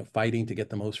 fighting to get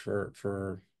the most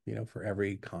for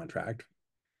every contract.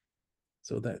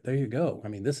 So that there you go. I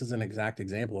mean, this is an exact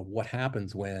example of what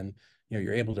happens when,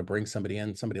 you're able to bring somebody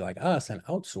in, somebody like us, and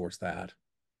outsource that.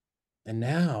 And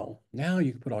now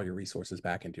you can put all your resources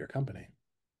back into your company.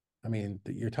 I mean,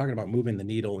 you're talking about moving the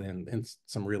needle in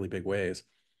some really big ways.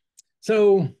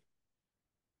 So,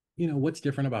 what's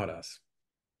different about us?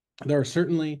 There are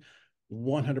certainly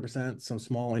 100% some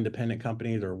small independent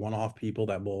companies or one-off people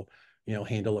that will,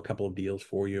 handle a couple of deals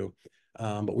for you.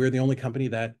 But we're the only company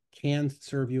that can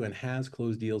serve you and has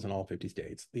closed deals in all 50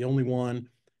 states. The only one.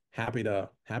 Happy to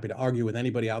argue with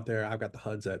anybody out there. I've got the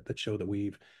HUDs that show that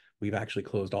we've actually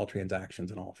closed all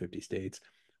transactions in all 50 states.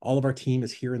 All of our team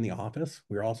is here in the office.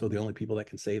 We're also the only people that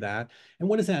can say that. And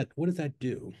what does that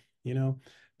do? You know,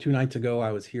 2 nights ago,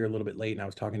 I was here a little bit late and I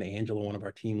was talking to Angela, one of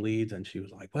our team leads, and she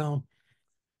was like, well,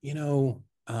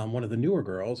 one of the newer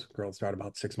girl started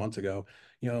about 6 months ago,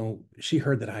 she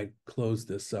heard that I closed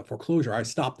this foreclosure. I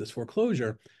stopped this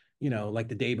foreclosure, like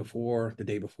the day before,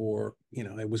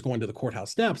 it was going to the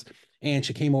courthouse steps. And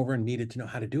she came over and needed to know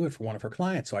how to do it for one of her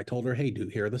clients. So I told her, hey,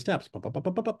 here are the steps.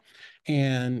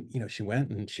 And, she went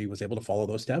and she was able to follow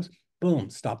those steps. Boom,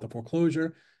 stop the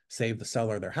foreclosure, save the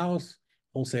seller their house.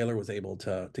 Wholesaler was able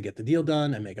to get the deal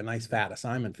done and make a nice fat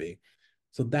assignment fee.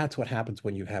 So that's what happens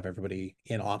when you have everybody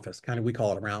in office. Kind of, we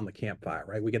call it around the campfire,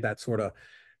 right? We get that sort of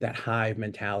that hive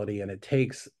mentality, and it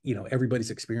takes,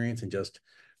 everybody's experience and just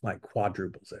like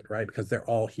quadruples it, right? Because they're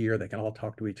all here, they can all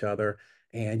talk to each other,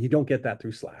 and you don't get that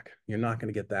through Slack. You're not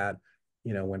going to get that,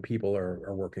 when people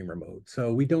are working remote.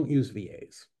 So we don't use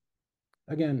VAs.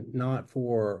 Again, not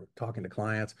for talking to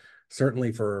clients,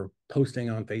 certainly for posting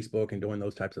on Facebook and doing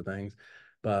those types of things,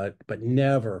 but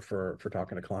never for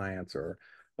talking to clients or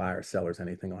buyers, sellers,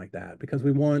 anything like that. Because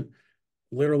we want,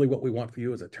 literally what we want for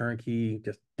you is a turnkey,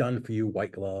 just done for you,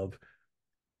 white glove,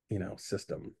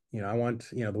 system. I want,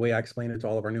 the way I explain it to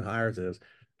all of our new hires is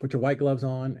put your white gloves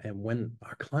on, and when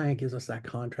our client gives us that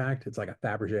contract, it's like a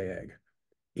Fabergé egg.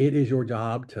 It is your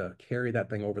job to carry that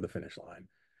thing over the finish line.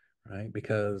 right?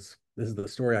 Because this is the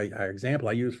story example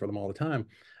I use for them all the time.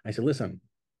 I said, listen,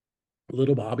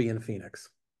 little Bobby in Phoenix,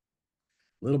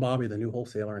 little Bobby, the new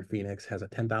wholesaler in Phoenix, has a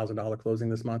 $10,000 closing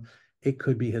this month. It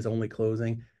could be his only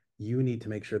closing. You need to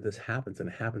make sure this happens and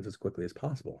it happens as quickly as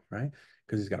possible, right?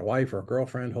 Because he's got a wife or a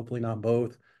girlfriend, hopefully not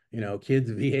both, kids,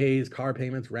 VAs, car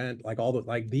payments, rent, like all the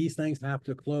like these things have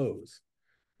to close,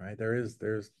 right? There's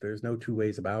no two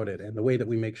ways about it. And the way that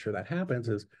we make sure that happens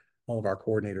is all of our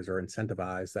coordinators are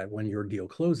incentivized that when your deal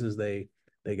closes, they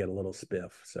get a little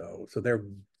spiff. So they're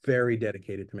very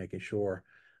dedicated to making sure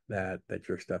that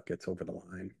your stuff gets over the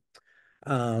line.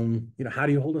 How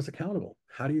do you hold us accountable?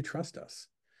 How do you trust us?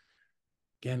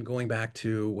 Again, going back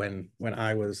to when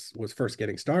I was first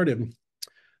getting started,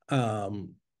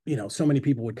 so many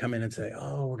people would come in and say,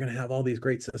 "Oh, we're going to have all these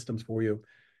great systems for you,"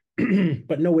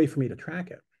 but no way for me to track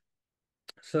it.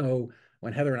 So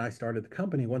when Heather and I started the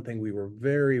company, one thing we were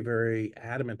very, very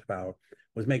adamant about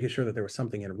was making sure that there was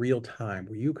something in real time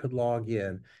where you could log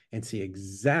in and see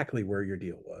exactly where your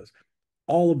deal was,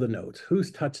 all of the notes,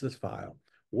 who's touched this file,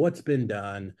 what's been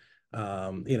done,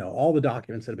 all the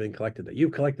documents that have been collected that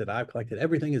you've collected, I've collected,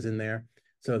 everything is in there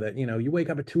so that, you wake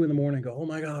up at 2 in the morning and go, oh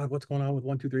my God, what's going on with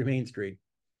 123 Main Street?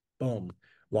 Boom,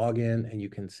 log in and you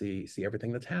can see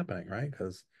everything that's happening, right?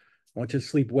 Because I want you to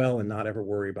sleep well and not ever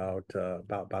worry about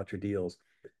your deals.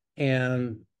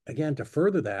 And again, to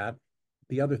further that,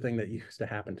 the other thing that used to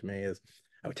happen to me is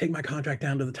I would take my contract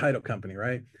down to the title company,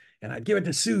 right? And I'd give it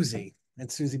to Susie.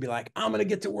 And Susie'd be like, I'm going to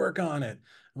get to work on it.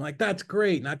 I'm like, that's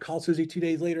great. And I'd call Susie 2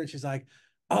 days later and she's like,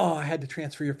 oh, I had to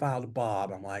transfer your file to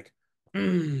Bob. I'm like, I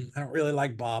don't really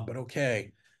like Bob, but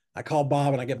okay. I call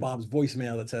Bob and I get Bob's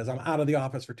voicemail that says, I'm out of the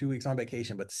office for 2 weeks on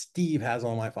vacation, but Steve has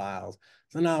all my files.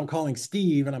 So now I'm calling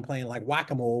Steve and I'm playing like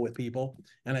whack-a-mole with people.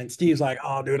 And then Steve's like,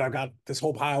 oh, dude, I've got this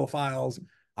whole pile of files.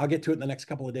 I'll get to it in the next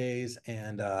couple of days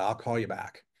and I'll call you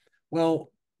back.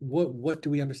 Well, what do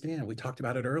we understand? We talked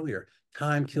about it earlier.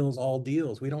 Time kills all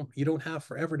deals. You don't have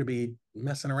forever to be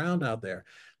messing around out there.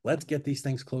 Let's get these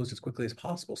things closed as quickly as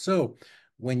possible. So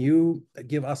when you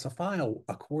give us a file,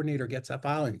 a coordinator gets that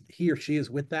file and he or she is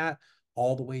with that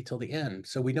all the way till the end.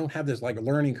 So we don't have this like a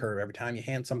learning curve every time you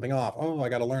hand something off. Oh, I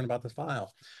got to learn about this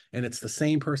file. And it's the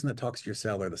same person that talks to your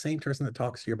seller, the same person that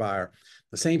talks to your buyer,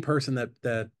 the same person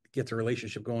that gets a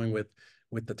relationship going with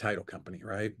the title company,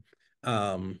 right?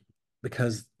 Um,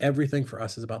 because everything for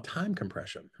us is about time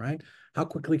compression, right? How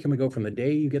quickly can we go from the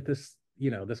day you get this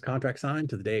contract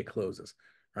signed to the day it closes,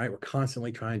 right? We're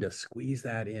constantly trying to squeeze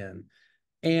that in.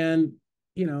 And,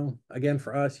 again,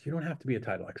 for us, you don't have to be a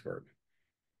title expert.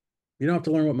 You don't have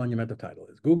to learn what monumental title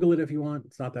is. Google it if you want.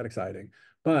 It's not that exciting.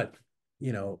 But,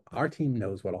 our team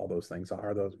knows what all those things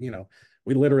are.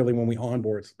 We literally, when we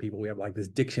onboard people, we have like this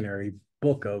dictionary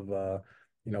book of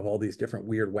all these different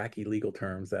weird, wacky legal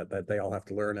terms that they all have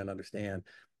to learn and understand.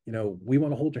 We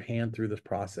want to hold your hand through this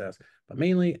process, but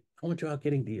mainly I want you out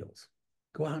getting deals.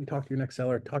 Go out and talk to your next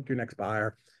seller, talk to your next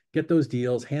buyer, get those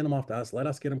deals, hand them off to us, let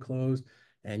us get them closed,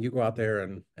 and you go out there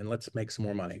and let's make some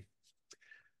more money.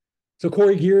 So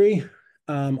Corey Geary,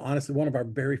 honestly, one of our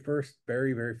very,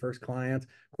 very first clients.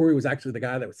 Corey was actually the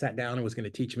guy that sat down and was going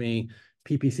to teach me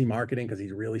PPC marketing because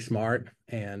he's really smart.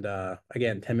 And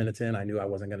again, 10 minutes in, I knew I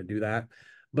wasn't going to do that.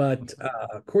 But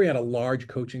Corey had a large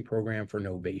coaching program for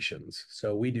novations.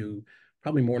 So we do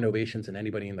probably more novations than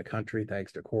anybody in the country,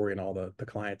 thanks to Corey and all the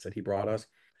clients that he brought us.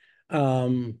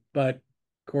 But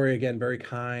Corey, again, very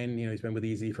kind. He's been with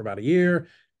EZ for about a year,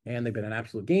 and they've been an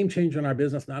absolute game changer in our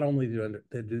business. Not only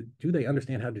do they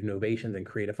understand how to do novations and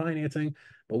creative financing,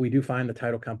 but we do find the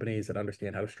title companies that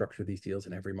understand how to structure these deals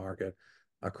in every market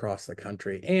across the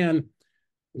country. And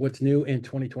what's new in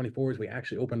 2024 is we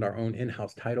actually opened our own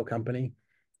in-house title company,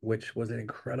 which was an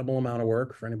incredible amount of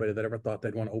work for anybody that ever thought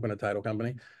they'd want to open a title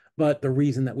company. But the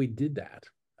reason that we did that,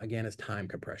 again, is time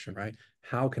compression, right?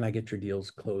 How can I get your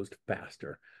deals closed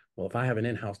faster? Well, if I have an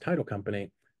in-house title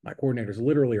company, my coordinators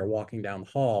literally are walking down the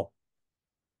hall,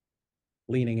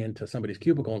 leaning into somebody's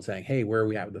cubicle and saying, hey, where are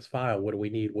we at with this file? What do we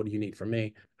need? What do you need from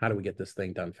me? How do we get this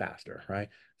thing done faster, right?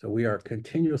 So we are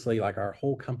continuously, like our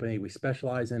whole company, we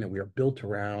specialize in and we are built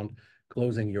around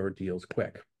closing your deals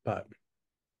quick. But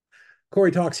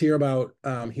Corey talks here about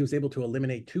he was able to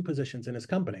eliminate 2 positions in his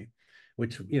company,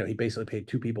 which, he basically paid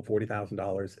 2 people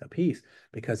 $40,000 a piece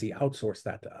because he outsourced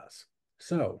that to us.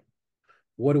 So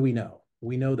what do we know?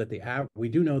 We know that we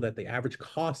do know that the average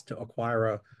cost to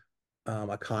acquire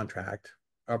a contract,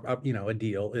 a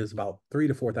deal is about $3,000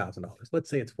 to $4,000. Let's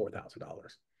say it's $4,000,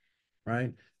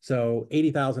 right? So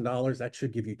 $80,000, that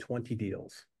should give you 20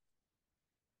 deals.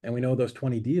 And we know those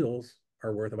 20 deals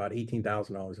are worth about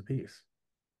 $18,000 a piece,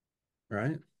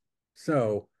 right?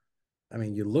 So I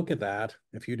mean, you look at that,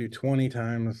 if you do 20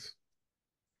 times,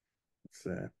 let's see,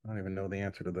 I don't even know the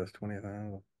answer to this,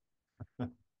 20,000.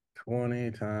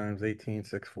 20 times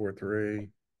 18,643,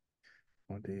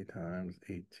 20 times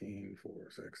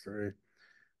 18,463.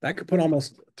 That could put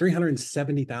almost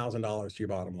 $370,000 to your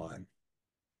bottom line.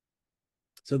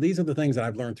 So these are the things that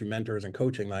I've learned through mentors and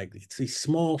coaching. Like it's these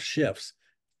small shifts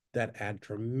that add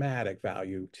dramatic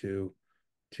value to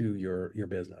your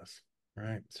business,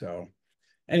 right? So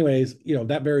anyways,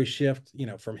 that very shift,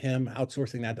 from him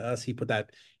outsourcing that to us, he put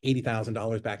that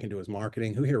 $80,000 back into his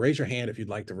marketing. Who here? Raise your hand if you'd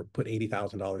like to put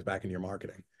 $80,000 back into your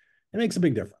marketing. It makes a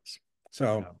big difference.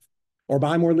 So, Yeah. or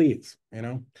buy more leads.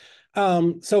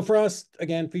 So for us,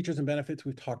 again, features and benefits,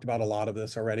 we've talked about a lot of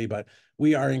this already, but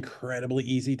we are incredibly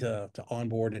easy to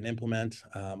onboard and implement.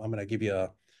 I'm going to give you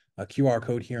a QR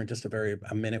code here in just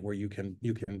a minute where you can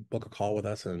book a call with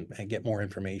us and get more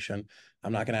information.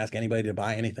 I'm not going to ask anybody to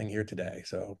buy anything here today,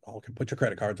 so I can put your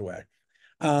credit cards away.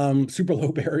 Super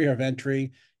low barrier of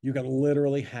entry. You can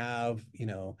literally have,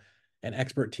 an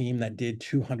expert team that did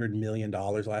 $200 million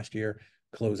last year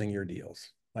closing your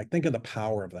deals. Like, think of the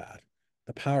power of that.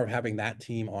 The power of having that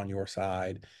team on your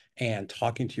side and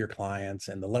talking to your clients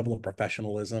and the level of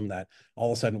professionalism that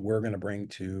all of a sudden we're going to bring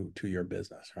to your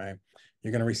business, right?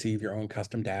 You're going to receive your own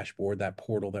custom dashboard, that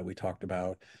portal that we talked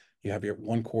about. You have your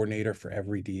one coordinator for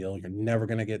every deal. You're never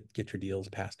going to get your deals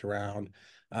passed around.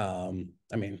 I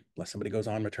mean, unless somebody goes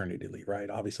on maternity leave, right?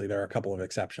 Obviously, there are a couple of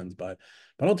exceptions, but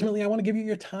ultimately, I want to give you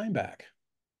your time back,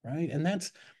 right? And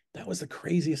that was the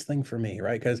craziest thing for me,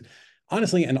 right? Because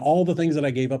honestly, and all the things that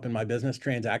I gave up in my business,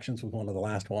 transactions was one of the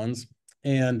last ones.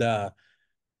 And I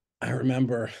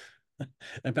remember,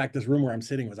 in fact, this room where I'm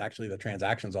sitting was actually the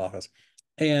transactions office.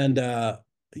 And I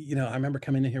remember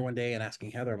coming in here one day and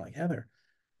asking Heather, I'm like, Heather,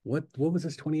 what was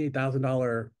this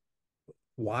 $28,000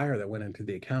 wire that went into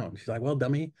the account? She's like, well,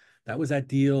 dummy, that was that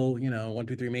deal,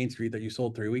 123 Main Street that you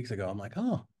sold 3 weeks ago. I'm like,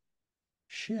 oh,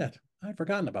 shit, I'd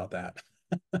forgotten about that.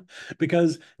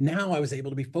 Because now I was able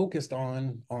to be focused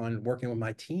on working with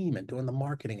my team and doing the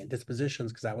marketing and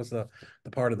dispositions because that was the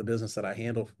part of the business that I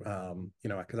handled,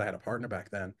 because I had a partner back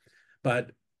then.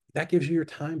 But that gives you your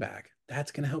time back.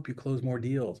 That's going to help you close more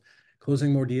deals.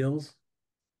 Closing more deals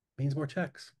means more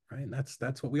checks, right? And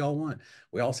that's what we all want.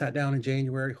 We all sat down in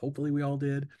January. Hopefully, we all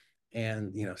did,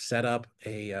 and set up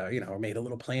made a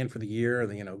little plan for the year,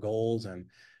 goals and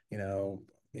you know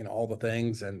all the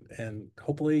things, and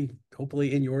hopefully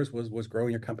in yours was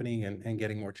growing your company and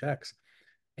getting more checks,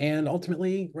 and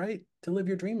ultimately, right, to live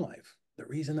your dream life. The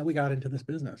reason that we got into this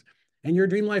business, and your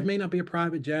dream life may not be a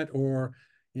private jet or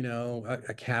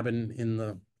a cabin in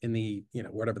the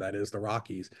whatever that is, the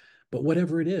Rockies, but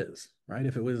whatever it is, right?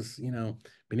 If it was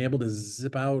being able to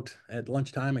zip out at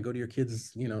lunchtime and go to your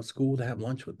kids school to have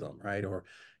lunch with them, right? Or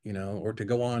to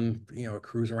go on a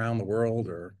cruise around the world,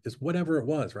 or just whatever it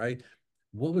was, right?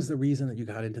 What was the reason that you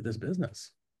got into this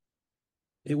business?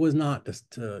 It was not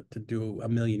just to do a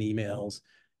million emails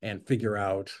and figure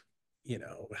out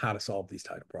how to solve these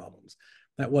type of problems.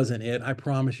 That wasn't it, I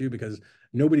promise you, because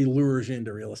nobody lures you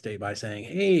into real estate by saying,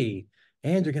 hey,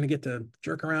 and you're going to get to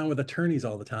jerk around with attorneys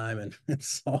all the time and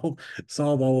solve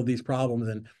all of these problems,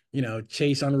 and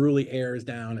chase unruly heirs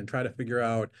down and try to figure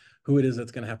out who it is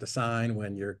that's going to have to sign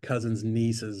when your cousin's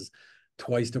niece's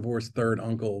twice divorced third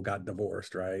uncle got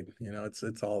divorced, right?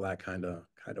 It's all that kind of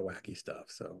wacky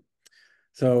stuff.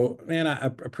 So, man, I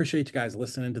appreciate you guys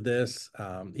listening to this.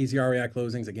 Easy REI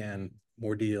closings, again,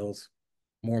 more deals,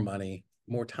 more money,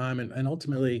 more time, and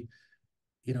ultimately,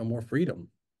 more freedom.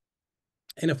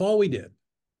 And if all we did,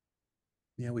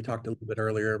 we talked a little bit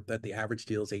earlier that the average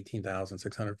deal is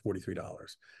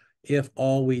 $18,643. If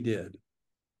all we did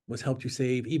was help you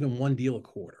save even one deal a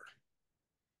quarter,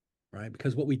 right?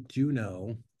 Because what we do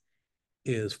know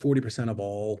is 40% of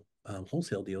all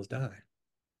wholesale deals die.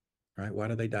 Right? Why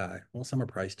do they die? Well, some are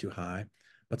priced too high,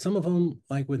 but some of them,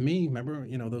 like with me, remember,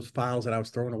 those files that I was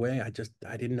throwing away, I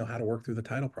didn't know how to work through the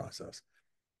title process.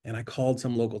 And I called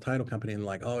some local title company and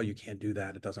like, oh, you can't do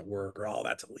that. It doesn't work, or oh,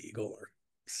 that's illegal, or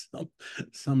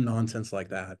some nonsense like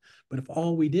that. But if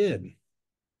all we did,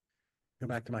 go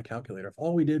back to my calculator, if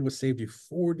all we did was save you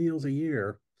 4 deals a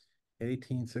year,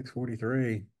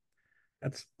 18,643,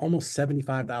 that's almost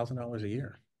 $75,000 a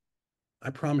year.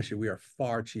 I promise you, we are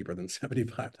far cheaper than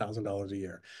 $75,000 a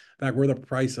year. In fact, we're the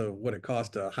price of what it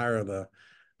costs to hire the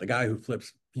guy who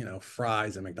flips,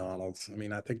 fries at McDonald's. I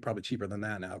mean, I think probably cheaper than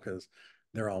that now because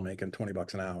they're all making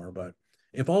 $20 an hour. But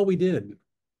if all we did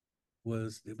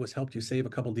was helped you save a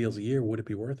couple deals a year, would it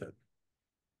be worth it?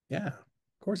 Yeah,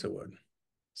 of course it would.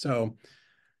 So,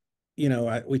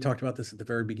 we talked about this at the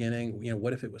very beginning.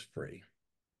 What if it was free?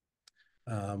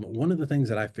 One of the things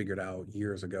that I figured out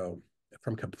years ago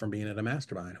from being at a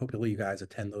mastermind, hopefully you guys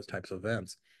attend those types of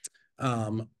events,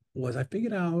 was I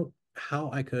figured out how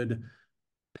I could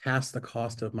pass the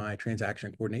cost of my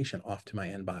transaction coordination off to my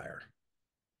end buyer.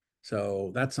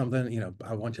 So that's something,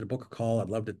 I want you to book a call. I'd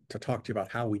love to talk to you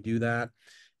about how we do that.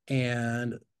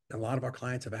 And a lot of our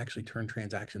clients have actually turned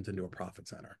transactions into a profit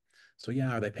center. So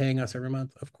yeah, are they paying us every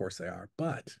month? Of course they are.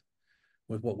 But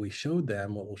with what we showed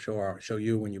them, what we'll show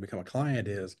you when you become a client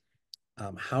is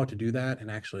how to do that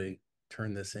and actually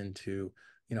turn this into,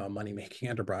 a money-making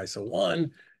enterprise. So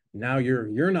one, now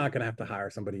you're not going to have to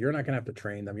hire somebody. You're not going to have to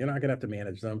train them. You're not going to have to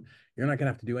manage them. You're not going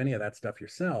to have to do any of that stuff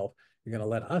yourself. You're going to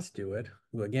let us do it.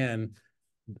 Who again,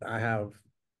 I have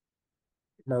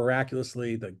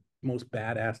miraculously the most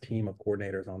badass team of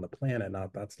coordinators on the planet.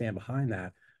 Not stand behind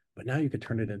that. But now you could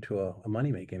turn it into a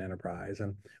money-making enterprise.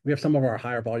 And we have some of our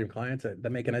higher volume clients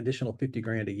that make an additional 50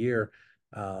 grand a year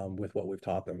with what we've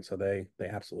taught them. So they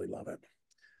absolutely love it.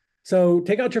 So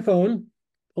take out your phone,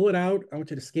 pull it out. I want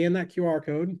you to scan that QR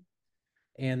code,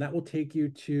 and that will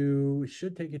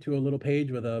should take you to a little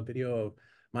page with a video of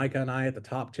Micah and I at the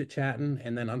top chit chatting.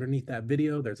 And then underneath that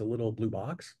video, there's a little blue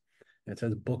box and it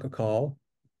says book a call.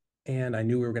 And I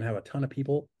knew we were going to have a ton of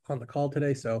people on the call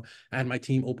today. So I had my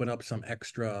team open up some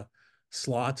extra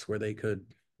slots where they could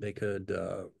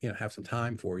have some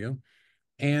time for you.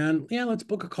 And yeah, let's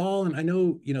book a call. And I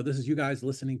know, this is you guys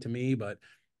listening to me, but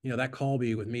that call will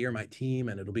be with me or my team,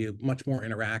 and it'll be much more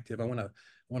interactive. I want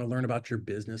to learn about your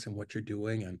business and what you're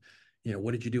doing, and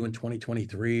what did you do in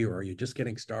 2023, or are you just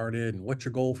getting started, and what's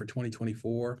your goal for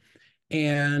 2024?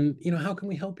 And how can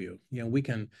we help you? We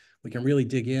can really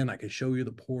dig in. I can show you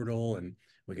the portal, and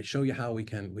we can show you how we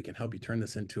can help you turn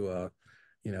this into a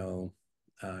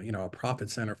profit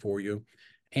center for you.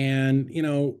 And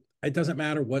it doesn't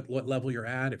matter what level you're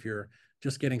at. If you're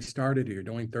just getting started or you're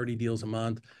doing 30 deals a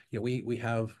month, we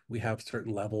have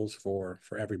certain levels for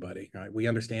everybody. Right? We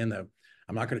understand that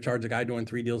I'm not going to charge a guy doing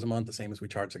 3 deals a month the same as we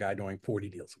charge a guy doing 40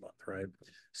 deals a month, right?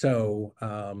 So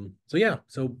yeah,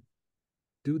 so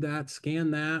do that, scan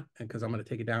that, and because I'm going to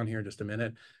take it down here in just a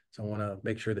minute. So I want to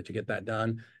make sure that you get that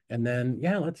done. And then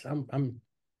yeah,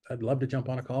 I'd love to jump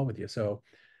on a call with you. So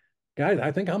guys,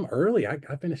 I think I'm early. I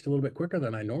finished a little bit quicker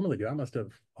than I normally do. I must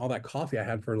have all that coffee I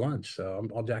had for lunch. So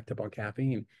I'm all jacked up on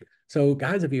caffeine. So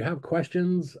guys, if you have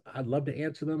questions, I'd love to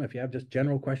answer them. If you have just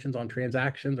general questions on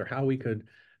transactions or how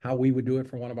we would do it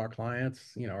for one of our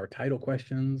clients, our title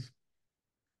questions,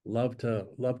 love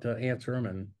to answer them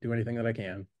and do anything that I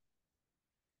can.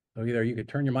 So either you could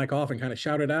turn your mic off and kind of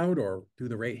shout it out or do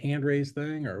the hand raise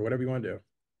thing or whatever you want to do.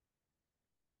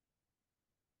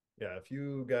 Yeah, if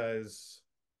you guys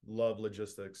love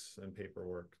logistics and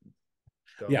paperwork,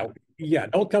 Yeah. don't. Yeah.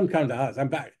 Don't come to us. I'm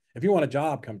back. If you want a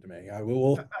job, come to me.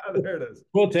 There it is.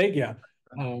 We'll take you.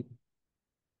 Um,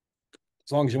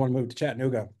 as long as you want to move to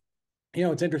Chattanooga.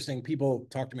 It's interesting. People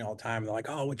talk to me all the time. They're like,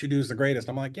 "Oh, what you do is the greatest."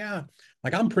 I'm like, "Yeah,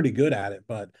 like I'm pretty good at it,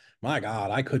 but my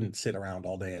God, I couldn't sit around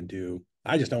all day and do.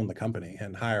 I just own the company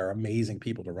and hire amazing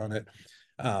people to run it.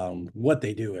 What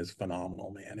they do is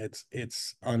phenomenal, man.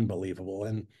 It's unbelievable,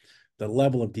 and the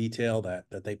level of detail that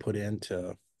they put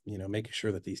into making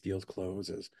sure that these deals close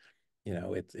is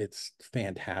it's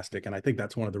fantastic. And I think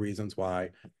that's one of the reasons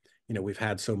why we've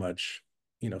had so much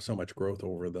growth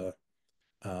over the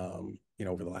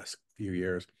last few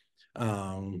years.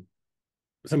 Um,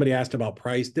 Somebody asked about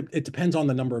price. It depends on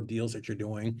the number of deals that you're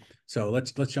doing. So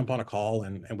let's jump on a call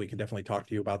and we can definitely talk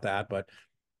to you about that. But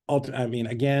I mean,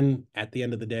 again, at the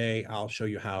end of the day, I'll show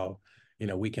you how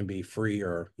we can be free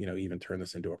or even turn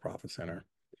this into a profit center.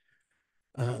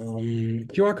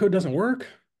 QR code doesn't work.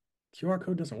 QR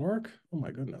code doesn't work. Oh my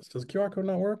goodness. Does the QR code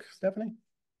not work, Stephanie?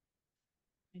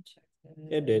 I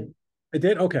checked It did. It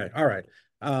did? Okay. All right.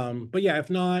 But yeah,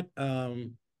 if not,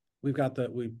 we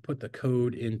put the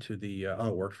code into the oh,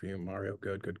 it worked for you, Mario.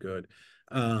 Good, good, good.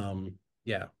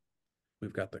 Yeah,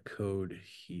 we've got the code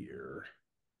here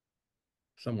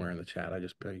somewhere in the chat.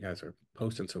 You guys are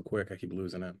posting so quick, I keep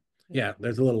losing it. Yeah,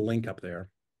 there's a little link up there.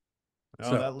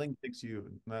 No, So that link takes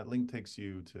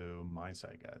you to my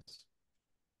site, guys.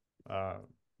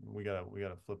 We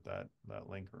gotta flip that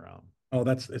link around. oh,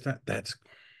 that's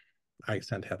I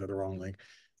sent Heather the wrong link.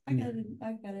 got it.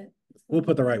 I've got it. We'll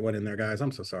put the right one in there, guys.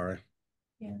 I'm so sorry.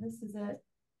 Yeah, this is it.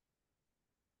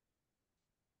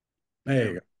 There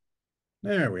you go.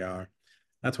 There we are.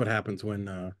 That's what happens when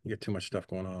you get too much stuff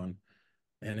going on.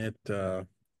 And in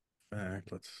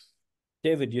fact,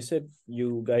 David, you said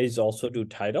you guys also do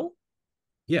title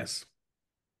yes.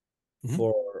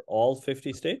 for all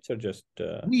 50 states or just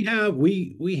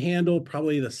We handle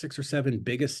probably the 6 or 7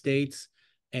 biggest states,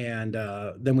 And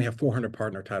then we have 400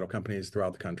 partner title companies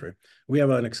throughout the country. We have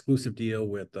an exclusive deal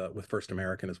with First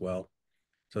American as well.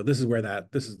 So this is where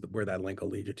that link will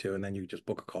lead you to, and then you just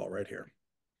book a call right here.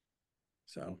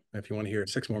 So if you want to hear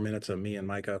 6 more minutes of me and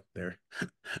Micah, there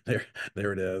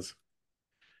it is.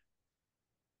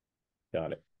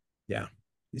 Got it. Yeah.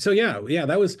 So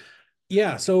that was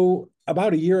So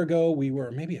about a year ago, we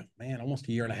were almost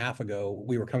a year and a half ago,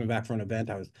 we were coming back from an event.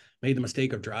 I made the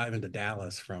mistake of driving to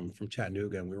Dallas from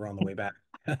Chattanooga, and we were on the way back,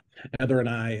 Heather and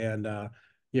I, and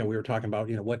we were talking about,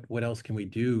 what else can we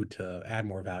do to add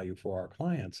more value for our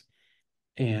clients.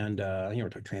 And we're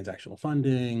talking transactional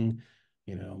funding,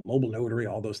 mobile notary,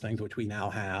 all those things which we now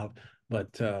have.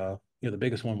 But the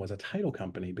biggest one was a title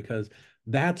company, because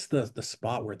that's the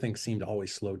spot where things seem to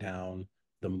always slow down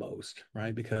the most,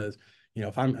 right? Because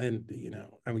if I'm and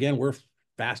again, we're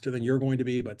faster than you're going to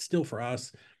be, but still for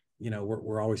us,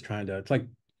 we're always trying to. It's like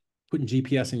putting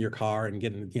GPS in your car and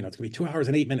getting, it's gonna be 2 hours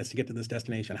and 8 minutes to get to this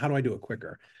destination. How do I do it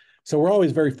quicker? So we're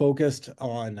always very focused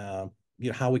on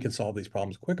how we can solve these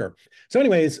problems quicker. So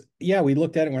anyways, we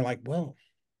looked at it and we're like, well,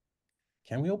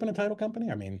 can we open a title company?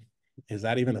 I mean, is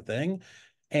that even a thing?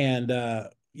 And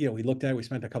we looked at it, we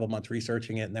spent a couple months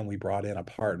researching it, and then we brought in a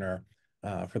partner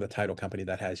for the title company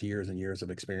that has years and years of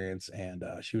experience, and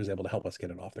she was able to help us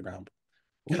get it off the ground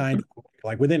kind of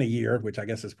like within a year, which I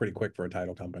guess is pretty quick for a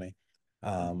title company.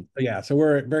 So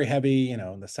we're very heavy,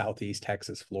 in the Southeast,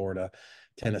 Texas, Florida,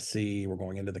 Tennessee. We're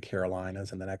going into the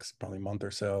Carolinas in the next probably month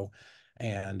or so.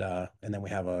 And then we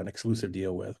have an exclusive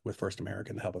deal with First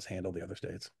American to help us handle the other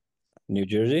states. New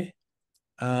Jersey?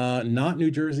 Not New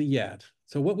Jersey yet.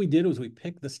 So what we did was we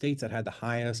picked the states that had the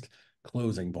highest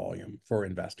closing volume for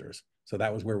investors. So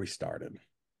that was where we started.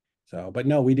 So, but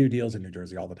no, we do deals in New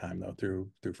Jersey all the time though, through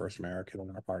First American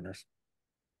and our partners.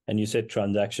 And you said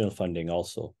transactional funding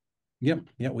also. Yep.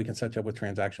 We can set you up with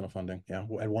transactional funding. Yeah,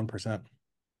 at 1%.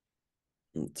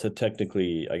 So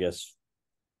technically, I guess,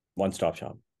 one-stop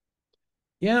shop.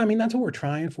 Yeah, I mean, that's what we're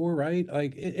trying for, right?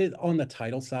 Like it on the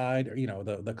title side, or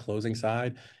the closing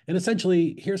side. And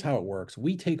essentially, here's how it works.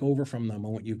 We take over from the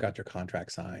moment you've got your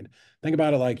contract signed. Think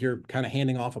about it like you're kind of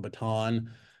handing off a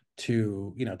baton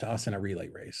to us in a relay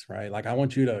race, right? Like I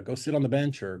want you to go sit on the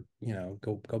bench, or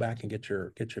go back and get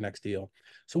your next deal.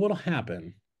 So what'll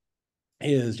happen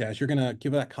is, Jazz, you're gonna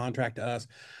give that contract to us.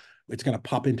 It's gonna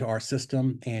pop into our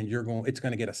system, and it's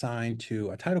gonna get assigned to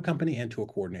a title company and to a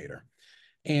coordinator.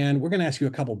 And we're going to ask you a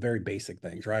couple very basic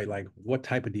things, right? Like what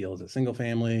type of deal is it? Single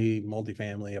family,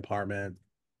 multifamily, apartment,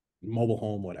 mobile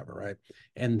home, whatever, right?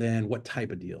 And then what type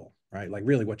of deal, right? Like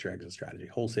really what's your exit strategy?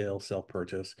 Wholesale,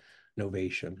 self-purchase,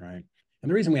 novation, right?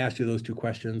 And the reason we asked you those two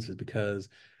questions is because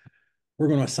we're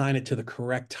going to assign it to the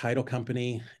correct title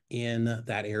company in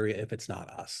that area if it's not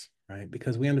us, right?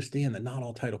 Because we understand that not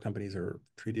all title companies are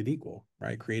treated equal,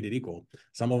 right? Created equal.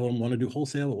 Some of them want to do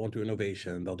wholesale, but won't do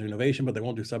innovation. They'll do innovation, but they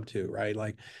won't do sub two, right?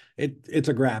 Like it's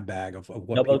a grab bag of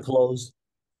what Double people close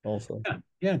also.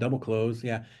 Yeah, double close.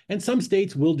 Yeah. And some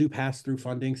states will do pass-through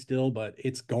funding still, but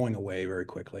it's going away very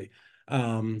quickly.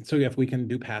 So if we can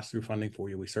do pass-through funding for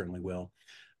you, we certainly will.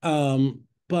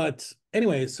 But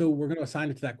anyway, so we're going to assign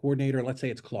it to that coordinator. Let's say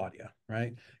it's Claudia,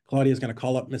 right? Claudia is going to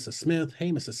call up Mrs. Smith. Hey,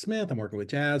 Mrs. Smith, I'm working with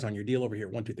Jazz on your deal over here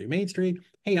at 123 Main Street.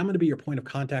 Hey, I'm going to be your point of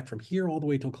contact from here all the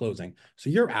way till closing. So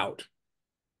you're out.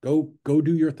 Go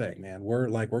do your thing, man. We're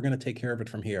going to take care of it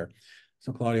from here.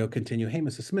 So Claudia will continue. Hey,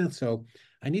 Mrs. Smith. So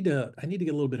I need to get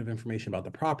a little bit of information about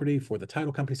the property for the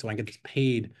title company so I can get this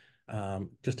paid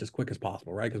just as quick as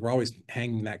possible, right? Because we're always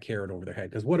hanging that carrot over their head.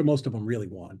 Because what do most of them really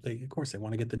want? Of course, they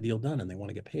want to get the deal done and they want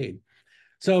to get paid.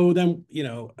 So then,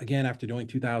 again, after doing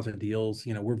 2,000 deals,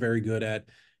 we're very good at,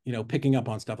 picking up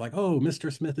on stuff like, oh,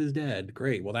 Mr. Smith is dead.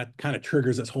 Great. Well, that kind of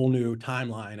triggers this whole new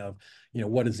timeline of,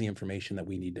 what is the information that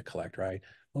we need to collect, right?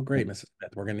 Well, great, Mrs.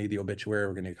 Smith. We're going to need the obituary.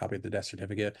 We're going to need a copy of the death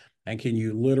certificate. And can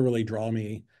you literally draw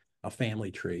me a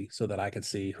family tree so that I can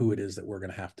see who it is that we're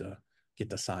going to have to get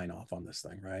the sign off on this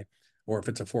thing, right? Or if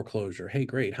it's a foreclosure, hey,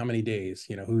 great, how many days?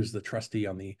 Who's the trustee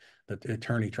on the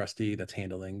attorney trustee that's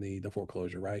handling the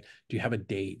foreclosure, right? Do you have a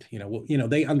date?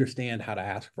 They understand how to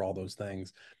ask for all those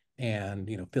things, and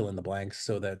fill in the blanks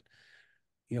so that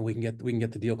we can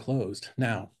get the deal closed.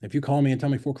 Now, if you call me and tell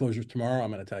me foreclosures tomorrow,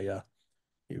 I'm going to tell you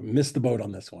you missed the boat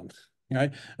on this one,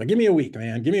 right? Like, give me a week,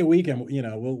 man. Give me a week, and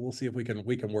we'll see if we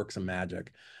can work some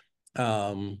magic.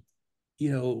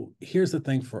 Here's the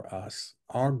thing for us.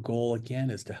 Our goal, again,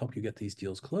 is to help you get these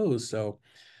deals closed. So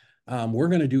we're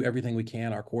going to do everything we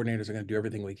can. Our coordinators are going to do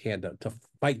everything we can to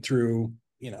fight through,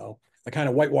 the kind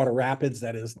of whitewater rapids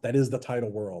that is the title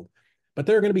world. But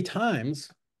there are going to be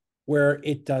times where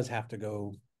it does have to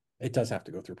go it does have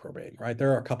to go through probate, right?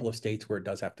 There are a couple of states where it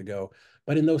does have to go,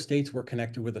 but in those states, we're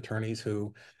connected with attorneys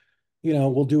who,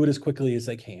 will do it as quickly as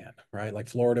they can, right? Like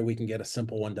Florida, we can get a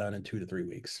simple one done in 2 to 3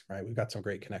 weeks, right? We've got some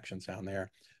great connections down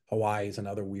there. Hawaii is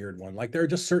another weird one. Like there are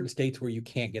just certain states where you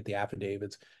can't get the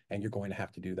affidavits, and you're going to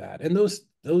have to do that. And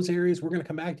those areas, we're going to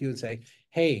come back to you and say,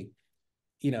 hey,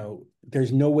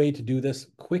 there's no way to do this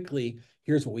quickly.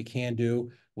 Here's what we can do.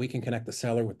 We can connect the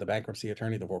seller with the bankruptcy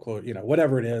attorney, the foreclosure,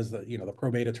 whatever it is, the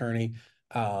probate attorney.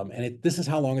 And this is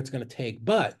how long it's going to take,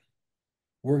 but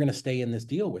we're going to stay in this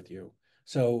deal with you.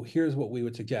 So here's what we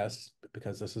would suggest,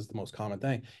 because this is the most common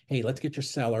thing. Hey, let's get your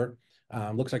seller.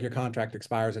 Looks like your contract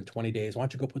expires in 20 days. Why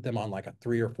don't you go put them on like a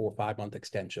 3 or 4 or 5 month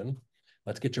extension?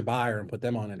 Let's get your buyer and put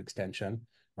them on an extension,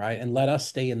 right? And let us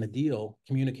stay in the deal,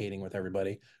 communicating with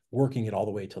everybody, working it all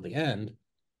the way till the end.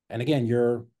 And again,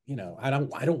 I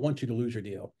don't want you to lose your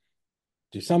deal.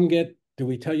 Do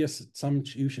we tell you some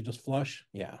you should just flush?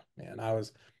 Yeah, man. I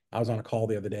was on a call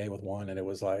the other day with one, and it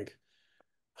was like,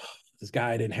 this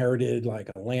guy had inherited like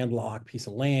a landlocked piece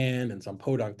of land in some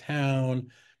podunk town,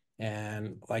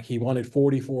 and like he wanted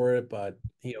 40 for it, but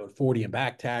he owed 40 in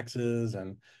back taxes.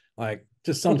 And like,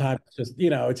 just sometimes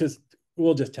it's just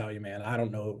we'll just tell you, man, I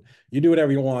don't know, you do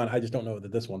whatever you want, I just don't know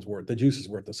that this one's worth the juice is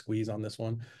worth the squeeze on this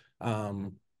one.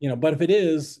 But if it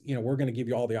is, we're going to give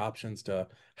you all the options to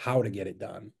how to get it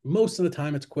done. Most of the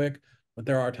time it's quick, but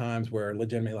there are times where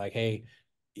legitimately like, hey,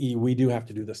 we do have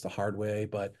to do this the hard way,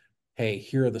 but hey,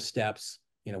 here are the steps.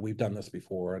 We've done this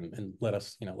before, and let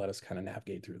us kind of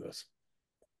navigate through this.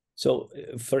 So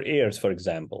for heirs, for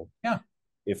example, Yeah.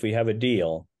 if we have a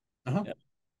deal, Uh-huh.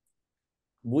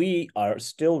 we are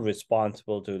still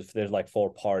responsible to, if there's like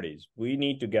 4 parties, we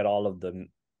need to get all of them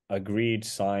agreed,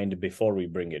 signed before we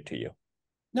bring it to you.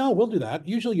 No, we'll do that.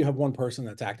 Usually you have one person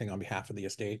that's acting on behalf of the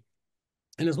estate.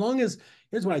 And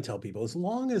here's what I tell people, as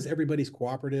long as everybody's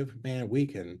cooperative, man, we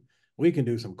can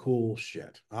do some cool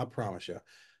shit. I promise you.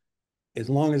 As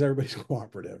long as everybody's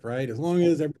cooperative, right? As long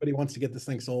as everybody wants to get this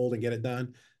thing sold and get it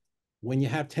done. When you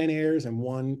have 10 heirs and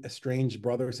one estranged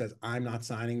brother says, I'm not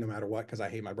signing no matter what, because I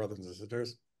hate my brothers and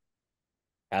sisters,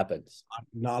 Happens.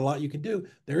 not a lot you can do.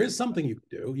 There is something you can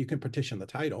do. You can petition the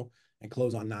title and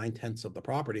close on 9/10 of the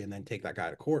property, and then take that guy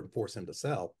to court and force him to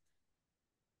sell.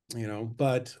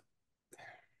 But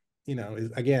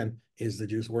again, is the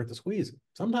juice worth the squeeze?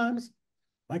 Sometimes,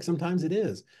 like sometimes it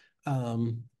is.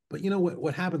 But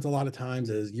what happens a lot of times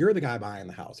is you're the guy buying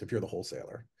the house if you're the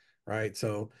wholesaler, right?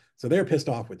 So they're pissed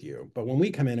off with you. But when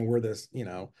we come in and we're this,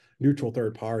 neutral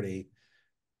third party,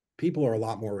 people are a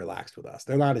lot more relaxed with us.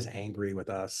 They're not as angry with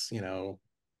us,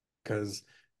 because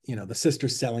the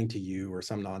sister's selling to you or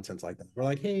some nonsense like that. We're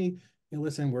like, hey,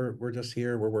 listen, we're just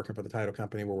here. We're working for the title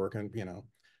company. We're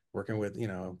working with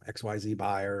XYZ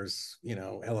buyers,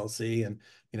 LLC, and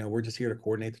we're just here to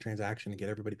coordinate the transaction and get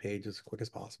everybody paid as quick as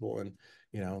possible.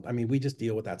 And we just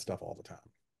deal with that stuff all the time.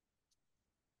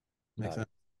 Makes sense?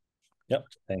 Yep.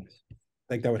 Thanks.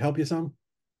 Think that would help you some?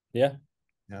 Yeah.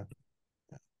 Yeah.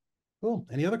 Cool.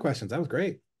 Any other questions? That was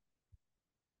great.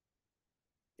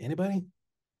 Anybody?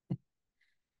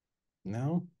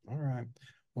 No? All right.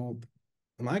 Well,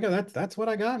 Micah, that's what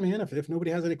I got, man. If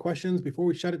nobody has any questions before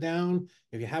we shut it down,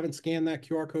 if you haven't scanned that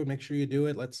QR code, make sure you do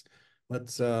it. Let's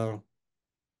go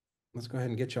ahead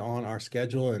and get you on our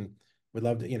schedule, and we'd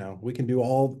love to, we can do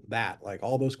all that, like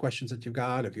all those questions that you've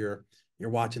got. If you're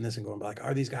watching this and going like,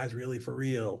 are these guys really for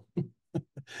real?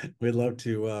 we'd love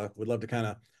to kind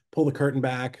of pull the curtain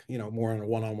back, more on a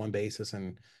one-on-one basis,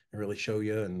 and really show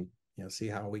you, and see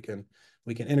how we can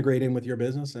integrate in with your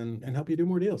business and help you do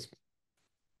more deals.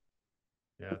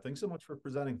 Yeah, thanks so much for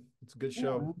presenting. It's a good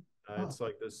show. It's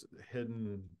like this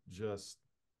hidden, just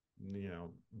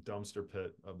dumpster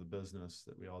pit of the business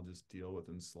that we all just deal with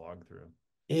and slog through.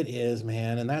 It is,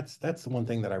 man. And that's the one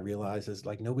thing that I realize is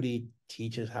like nobody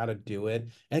teaches how to do it.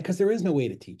 And because there is no way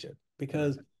to teach it,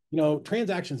 because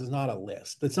transactions is not a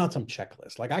list. It's not some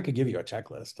checklist. Like I could give you a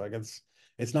checklist. Like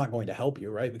it's not going to help you,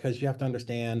 right? Because you have to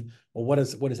understand, well, what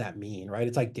does that mean, right?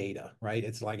 It's like data, right?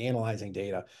 It's like analyzing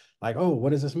data. Like, oh, what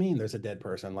does this mean? There's a dead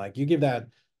person. Like you give that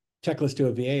checklist to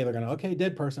a VA, they're gonna, okay,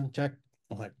 dead person, check.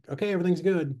 I'm like, okay, everything's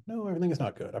good. No, everything is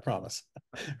not good, I promise.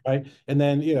 Right. And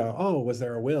then, oh, was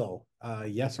there a will?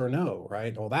 Yes or no,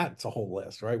 right? Well, that's a whole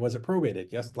list, right? Was it probated?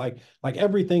 Yes. Like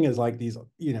everything is like these,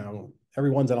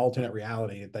 everyone's an alternate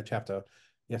reality that you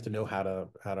have to know how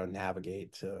to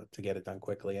navigate to get it done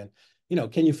quickly. And,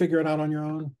 can you figure it out on your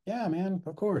own? Yeah, man,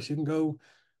 of course. You can go,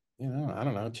 I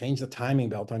don't know, change the timing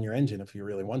belt on your engine if you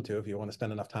really want to, if you want to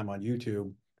spend enough time on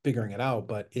YouTube figuring it out.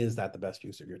 But is that the best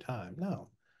use of your time? No.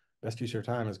 Best use of your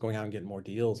time is going out and getting more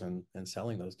deals and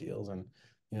selling those deals, and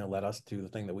let us do the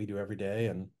thing that we do every day,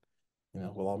 and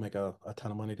we'll all make a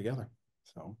ton of money together.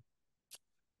 So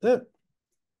that's it.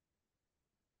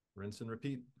 Rinse and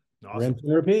repeat. Awesome. Rinse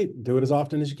and repeat. Do it as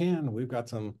often as you can. We've got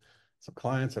some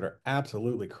clients that are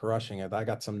absolutely crushing it. I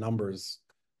got some numbers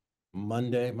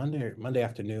Monday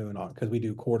afternoon on, because we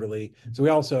do quarterly. So we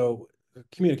also,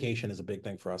 communication is a big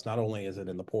thing for us. Not only is it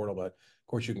in the portal, but of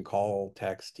course you can call,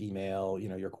 text, email,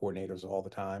 your coordinators all the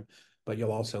time, but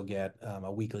you'll also get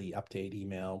a weekly update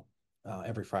email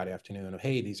every Friday afternoon of,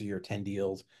 hey, these are your 10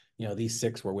 deals. These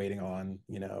 6 we're waiting on.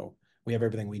 We have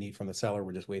everything we need from the seller.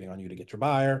 We're just waiting on you to get your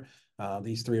buyer.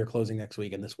 These 3 are closing next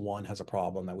week, and this one has a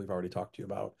problem that we've already talked to you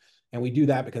about. And we do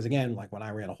that because, again, like when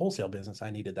I ran a wholesale business, I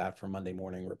needed that for Monday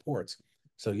morning reports.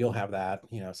 So you'll have that,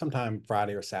 sometime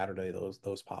Friday or Saturday,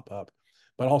 those pop up.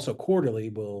 But also quarterly,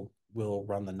 we'll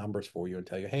run the numbers for you and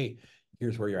tell you, hey,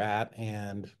 here's where you're at.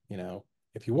 And,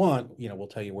 if you want, we'll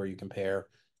tell you where you compare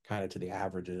kind of to the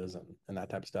averages and that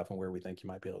type of stuff, and where we think you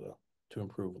might be able to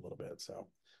improve a little bit. So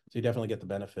you definitely get the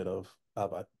benefit of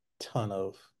a ton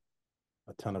of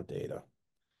data.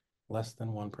 Less than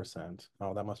 1%.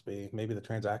 Oh, that must be, maybe the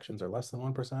transactions are less than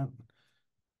 1%.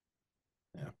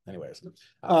 Yeah. Anyways,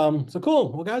 so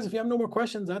cool. Well, guys, if you have no more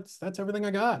questions, that's everything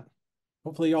I got.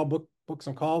 Hopefully, y'all book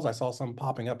some calls. I saw some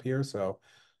popping up here, so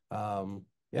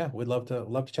yeah, we'd love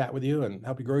to chat with you and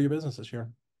help you grow your business this year.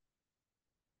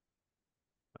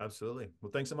 Absolutely.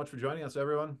 Well, thanks so much for joining us,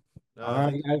 everyone. All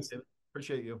right, guys.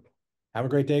 Appreciate you. Have a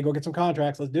great day. Go get some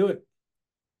contracts. Let's do it.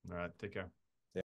 All right. Take care.